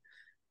भने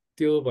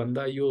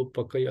त्योभन्दा यो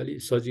पक्कै अलि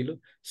सजिलो,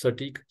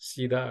 सटिक,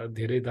 सिधा,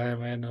 धेरै दायाँ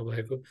बायाँ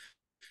नभएको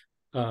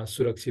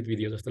सुरक्षित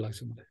विधि हो जस्तो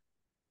लाग्छ मलाई।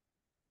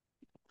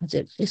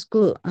 हजुर,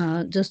 यसको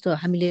जस्तो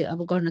हामीले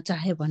अब गर्न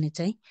चाह्यो भने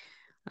चाहिँ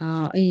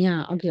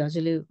यहाँ अघि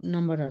हजुरले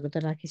नम्बरहरू त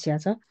राखिसकेको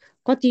छ,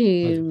 कति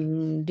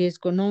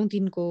डेजको 9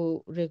 दिनको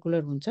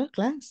रेगुलर हुन्छ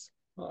क्लास?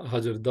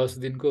 हजुर, 10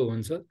 दिनको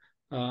हुन्छ।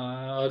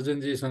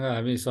 अर्जुनजीसँग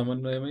हामी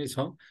समन्वयमै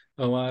छौँ।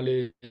 उहाँले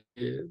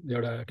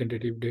एउटा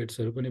टेन्टेटिभ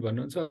डेट्सहरू पनि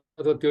भन्नुहुन्छ,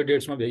 अथवा त्यो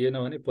डेट्समा भ्याइएन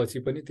भने पछि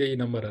पनि त्यही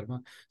नम्बरहरूमा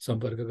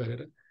सम्पर्क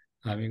गरेर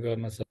हामी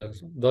गर्न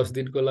सक्छौँ। 10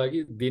 दिनको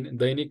लागि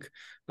दैनिक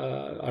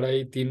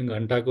 2.5-3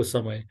 घन्टाको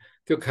समय।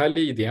 त्यो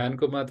खालि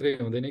ध्यानको मात्रै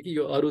हुँदैन कि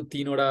यो अरू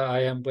 3वटा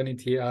आयाम पनि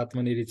थिए,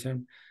 आत्मनिरीक्षण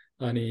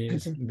अनि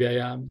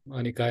व्यायाम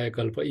अनि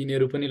कायाकल्प,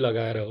 यिनीहरू पनि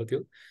लगाएर हो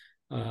त्यो।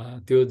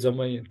 त्यो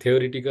जम्मै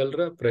थ्योरिटिकल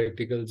र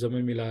प्र्याक्टिकल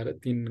जम्मै मिलाएर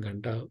 3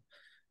 घन्टा हो।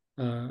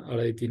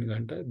 2.5-3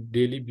 घन्टा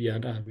डेली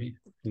बिहान हामी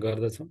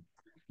गर्दछौँ,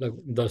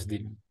 लगभग 10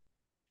 दिन।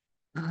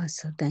 हस्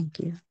सर,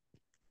 थ्याङ्क यू।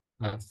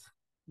 हस्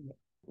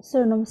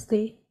सर नमस्ते।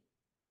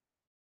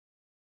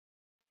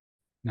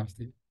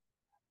 नमस्ते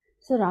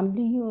सर,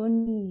 हामीले यो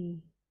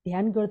अनि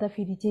ध्यान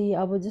गर्दाखेरि चाहिँ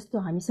अब जस्तो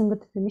हामीसँग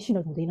त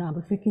मेसिनहरू हुँदैन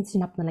हाम्रो फ्रिक्वेन्सी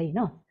नाप्नलाई,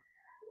 होइन?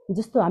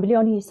 जस्तो हामीले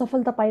अनि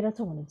सफलता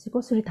पाइरहेछौँ भने चाहिँ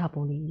कसरी थाहा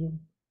पाउने यो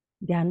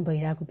ध्यान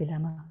भइरहेको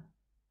बेलामा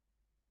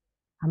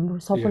हाम्रो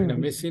सफल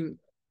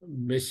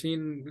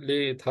मेसिनले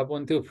थाहा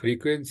पाउने? त्यो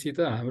फ्रिक्वेन्सी त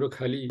हाम्रो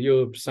खालि यो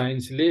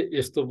साइन्सले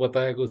यस्तो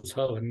बताएको छ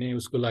भन्ने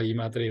उसको लागि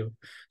मात्रै हो।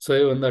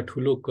 सबैभन्दा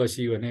ठुलो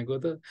कसी भनेको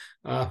त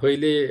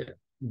आफैले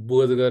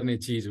बोध गर्ने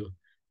चिज हो।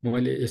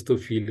 मैले यस्तो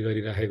फिल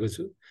गरिराखेको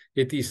छु,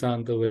 यति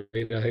शान्त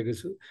भइरहेको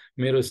छु,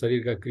 मेरो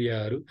शरीरका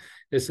क्रियाहरू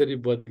यसरी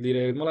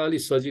बदलिरहेको, मलाई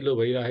अलिक सजिलो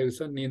भइरहेको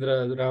छ,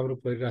 निद्रा राम्रो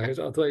परिरहेको छ,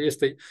 अथवा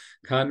यस्तै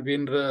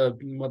खानपिन र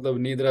मतलब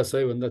निद्रा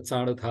सबैभन्दा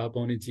चाँडो थाहा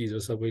पाउने चिज हो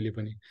सबैले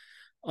पनि।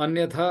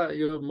 अन्यथा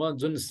यो म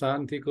जुन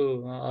शान्तिको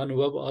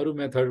अनुभव अरू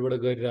मेथडबाट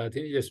गरिरहेको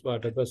थिएँ,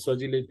 यसबाट त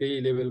सजिलै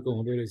त्यही लेभलको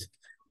हुँदो रहेछ।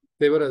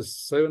 त्यही भएर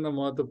सबैभन्दा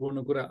महत्त्वपूर्ण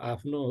कुरा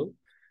आफ्नो हो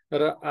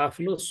र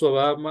आफ्नो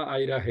स्वभावमा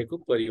आइराखेको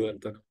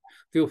परिवर्तन।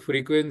 त्यो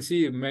फ्रिक्वेन्सी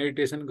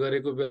मेडिटेसन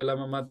गरेको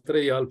बेलामा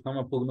मात्रै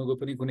अल्फामा पुग्नुको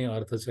पनि कुनै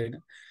अर्थ छैन।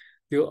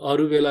 त्यो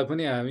अरू बेला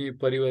पनि हामी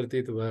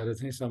परिवर्तित भएर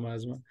चाहिँ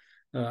समाजमा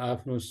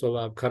आफ्नो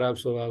स्वभाव, खराब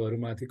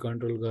स्वभावहरूमाथि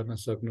कन्ट्रोल गर्न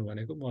सक्नु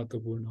भनेको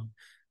महत्त्वपूर्ण हो।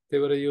 त्यही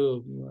भएर यो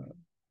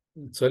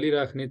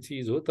चलिराख्ने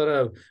चिज हो।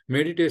 तर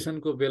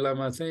मेडिटेसनको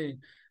बेलामा चाहिँ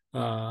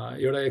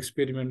एउटा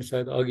एक्सपेरिमेन्ट,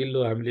 सायद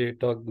अघिल्लो हामीले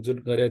टक जुन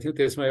गरेका थियौँ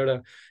त्यसमा एउटा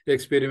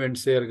एक्सपेरिमेन्ट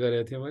सेयर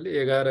गरेको थिएँ मैले।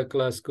 11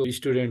 क्लासको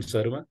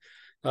स्टुडेन्ट्सहरूमा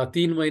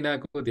 3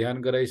 महिनाको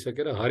ध्यान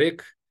गराइसकेर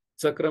हरेक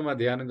चक्रमा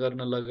ध्यान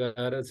गर्न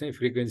लगाएर चाहिँ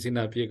फ्रिक्वेन्सी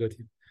नापिएको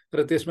थियो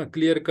र त्यसमा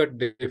क्लियर कट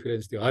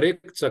डिफरेन्स थियो,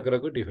 हरेक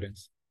चक्रको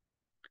डिफरेन्स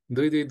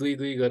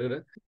 2-2-2-2 गरेर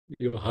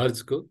यो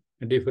हर्जको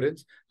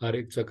डिफरेन्स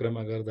हरेक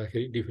चक्रमा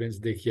गर्दाखेरि डिफरेन्स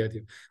देखिया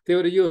थियो। त्यही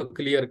भएर यो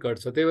क्लियर कट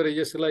छ। त्यही भएर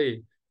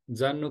यसलाई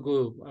जान्नुको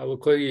अब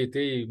कोही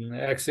त्यही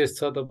एक्सेस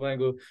छ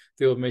तपाईँको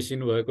त्यो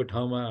मेसिन भएको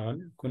ठाउँमा, होइन?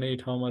 कुनै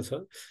ठाउँमा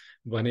छ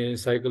भने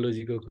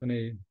साइकोलोजीको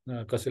कुनै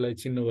कसैलाई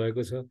चिन्नु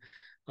भएको छ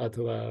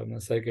अथवा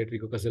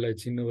साइकेट्रीको कसैलाई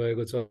चिन्नु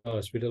भएको छ,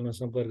 हस्पिटलमा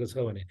सम्पर्क छ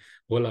भने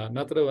होला,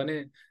 नत्र भने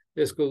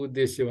यसको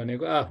उद्देश्य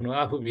भनेको आफ्नो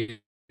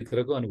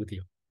आफूभित्रको अनुभूति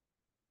हो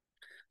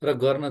र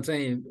गर्न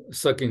चाहिँ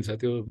सकिन्छ।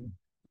 त्यो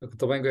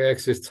तपाईँको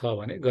एक्सेस छ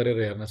भने गरेर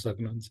हेर्न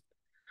सक्नुहुन्छ।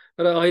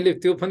 र अहिले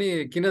त्यो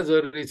पनि किन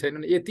जरुरी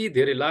छैन, यति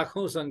धेरै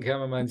लाखौँ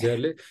सङ्ख्यामा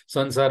मान्छेहरूले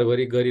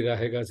संसारभरि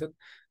गरिराखेका छन्।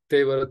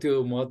 त्यही भएर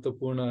त्यो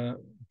महत्त्वपूर्ण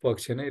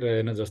पक्ष नै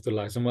रहेन जस्तो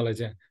लाग्छ मलाई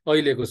चाहिँ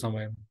अहिलेको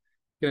समयमा।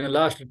 किन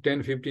लास्ट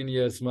 10-15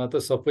 इयर्समा त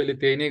सबैले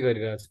त्यही नै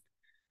गरिरहेछ।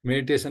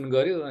 मेडिटेसन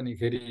गर्यो अनि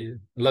फेरि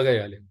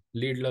लगाइहाल्यो,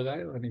 लिड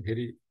लगायो अनि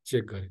फेरि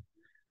चेक गर्यो,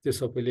 त्यो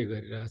सबैले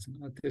गरिरहेछन्।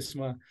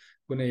 त्यसमा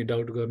कुनै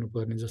डाउट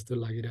गर्नुपर्ने जस्तो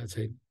लागिरहेको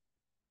छैन।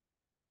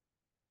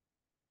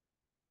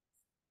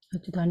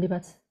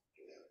 धन्यवाद।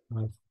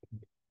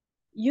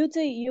 यो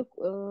चाहिँ यो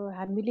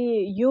हामीले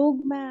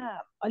योगमा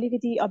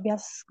अलिकति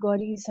अभ्यास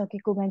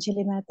गरिसकेको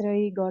मान्छेले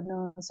मात्रै गर्न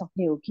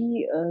सक्ने हो कि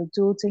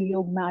जो चाहिँ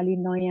योगमा अलि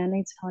नयाँ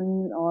नै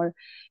छन् अर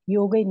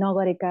योगै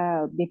नगरेका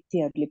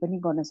व्यक्तिहरूले पनि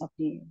गर्न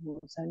सक्ने हो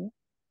सर?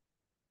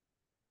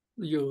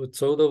 यो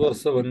 14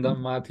 वर्षभन्दा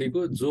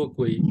माथिको जो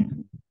कोही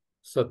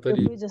 70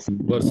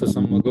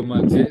 वर्षसम्मको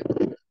मान्छे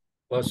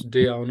फर्स्ट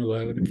डे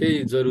आउनुभयो भने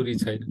केही जरुरी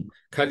छैन,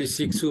 खालि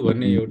सिक्छु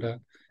भन्ने एउटा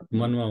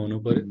मनमा हुनु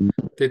पर्यो,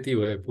 त्यति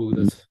भए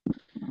पुग्दछ।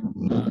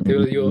 त्यो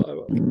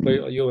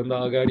योभन्दा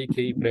अगाडि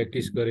केही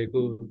प्र्याक्टिस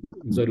गरेको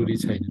जरुरी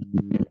छैन,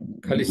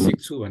 खालि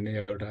सिक्छु भन्ने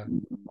एउटा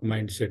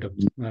माइन्ड सेटअप,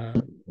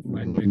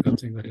 माइन्ड मेकअप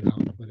चाहिँ गरेर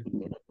आउनु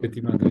पर्यो,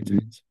 त्यति मात्रै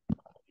चाहिन्छ।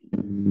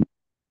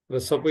 र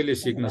सबैले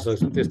सिक्न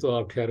सक्छन्, त्यस्तो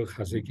अप्ठ्यारो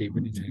खासै केही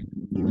पनि छैन।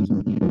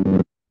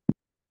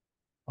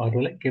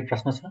 अरूलाई के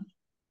प्रश्न छ?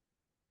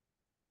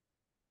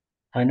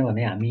 छैन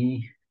भने हामी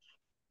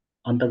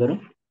अन्त गरौँ।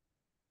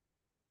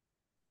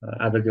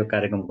 आजको यो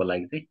कार्यक्रमको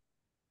लागि चाहिँ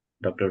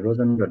डाक्टर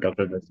रोजन र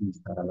डाक्टर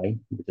दर्शनलाई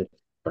विशेष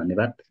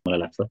धन्यवाद। मलाई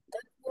लाग्छ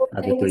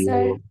आजको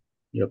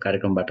यो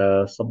कार्यक्रमबाट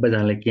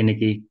सबैजनाले केही न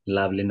केही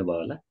लाभ लिनुभयो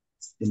होला।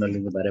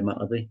 तिनीहरूको बारेमा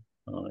अझै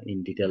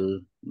इन डिटेल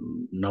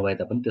नभए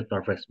तापनि त्यो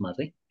सर्फेसमा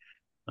चाहिँ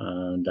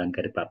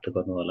जानकारी प्राप्त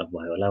गर्नु होला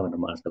भयो होला भनेर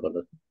म आशा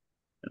गर्दछु।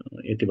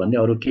 यति भन्दै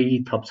अरू केही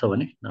थप छ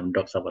भने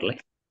डाक्टर साहबहरूलाई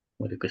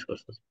म रिक्वेस्ट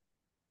गर्छु।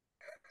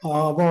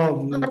 अब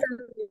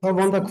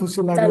सबभन्दा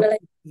खुसी लाग्यो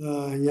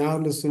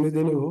यहाँहरूले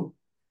सुनिदिनु हो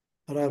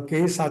र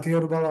केही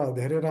साथीहरूबाट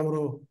धेरै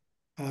राम्रो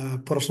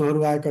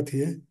प्रश्नहरू आएका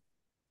थिए।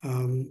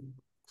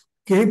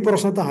 केही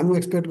प्रश्न त हामी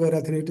एक्सपेक्ट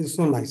गरेका थियौँ। इट इज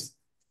सो नाइस,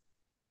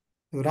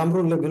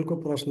 राम्रो लेभलको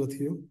प्रश्न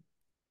थियो।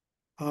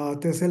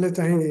 त्यसैले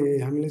चाहिँ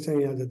हामीले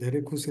चाहिँ आज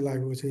धेरै खुसी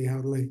लागेको छ।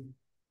 यहाँहरूलाई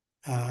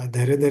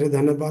धेरै धेरै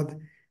धन्यवाद।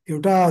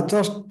 एउटा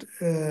जस्ट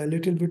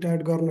लिटिल बिट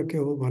एड गर्न के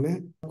हो भने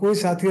कोही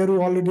साथीहरू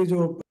अलरेडी जो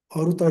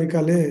अरू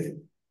तरिकाले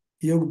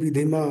योग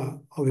विधिमा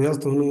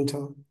अभ्यस्त हुनुहुन्छ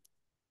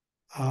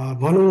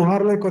भनौँ,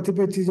 उहाँहरूलाई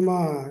कतिपय चिजमा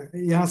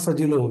यहाँ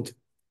सजिलो हुन्छ।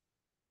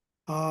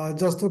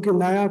 जस्तो कि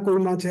नयाँ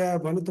कोही मान्छे आयो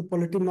भने त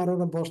पलेटी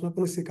मारेर बस्न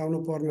पनि सिकाउनु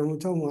पर्ने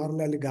हुन्छ,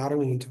 उहाँहरूलाई अलिक गाह्रो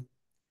हुन्छ।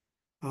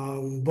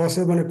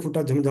 बस्यो भने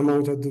खुट्टा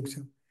झमझमाउँछ, दुख्छ।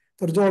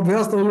 तर जो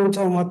अभ्यस्त हुनुहुन्छ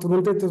उहाँ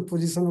तुरुन्तै त्यो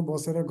पोजिसनमा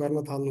बसेर गर्न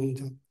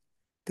थाल्नुहुन्छ।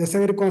 त्यसै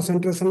गरी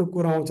कन्सन्ट्रेसनको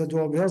कुरा आउँछ। जो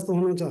अभ्यस्त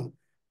हुनुहुन्छ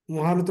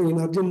उहाँहरूले त्यो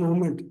इनर्जी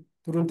मुभमेन्ट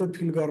तुरुन्तै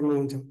फिल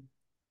गर्नुहुन्छ।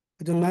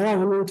 जो नयाँ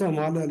हुनुहुन्छ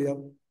उहाँले अलि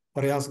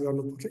प्रयास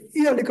गर्नुपर्छ।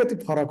 यी अलिकति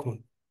फरक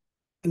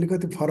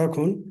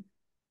हुन्।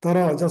 तर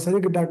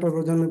जसरी कि डाक्टर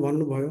रोजनले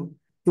भन्नुभयो,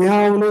 यहाँ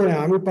आउने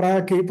हामी प्रायः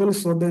केही पनि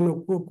सोध्दैनौँ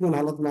को कुन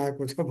हालतमा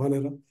आएको छ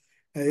भनेर।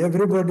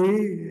 Everybody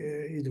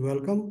is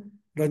welcome.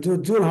 र जो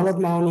जुन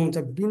हालतमा आउनुहुन्छ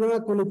बिना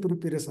कुनै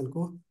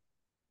प्रिपेरेसनको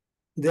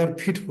दे आर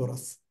फिट फर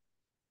अस।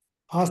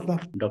 हस् त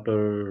डाक्टर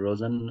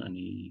रोजन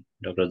अनि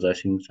डाक्टर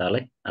जयसिंह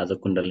शाहलाई आज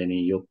कुण्डलिनी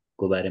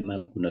योगको बारेमा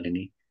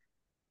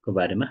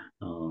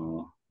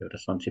एउटा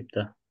संक्षिप्त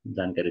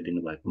जानकारी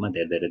दिनुभएकोमा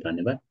धेरै धेरै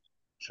धन्यवाद,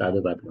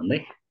 साधुवाद भन्दै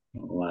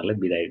उहाँहरूलाई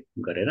बिदाई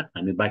गरेर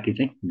हामी बाँकी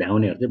चाहिँ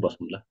भ्याउनेहरू चाहिँ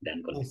बसौँला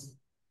ध्यानको लागि।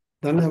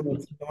 धन्यवाद,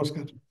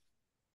 नमस्कार।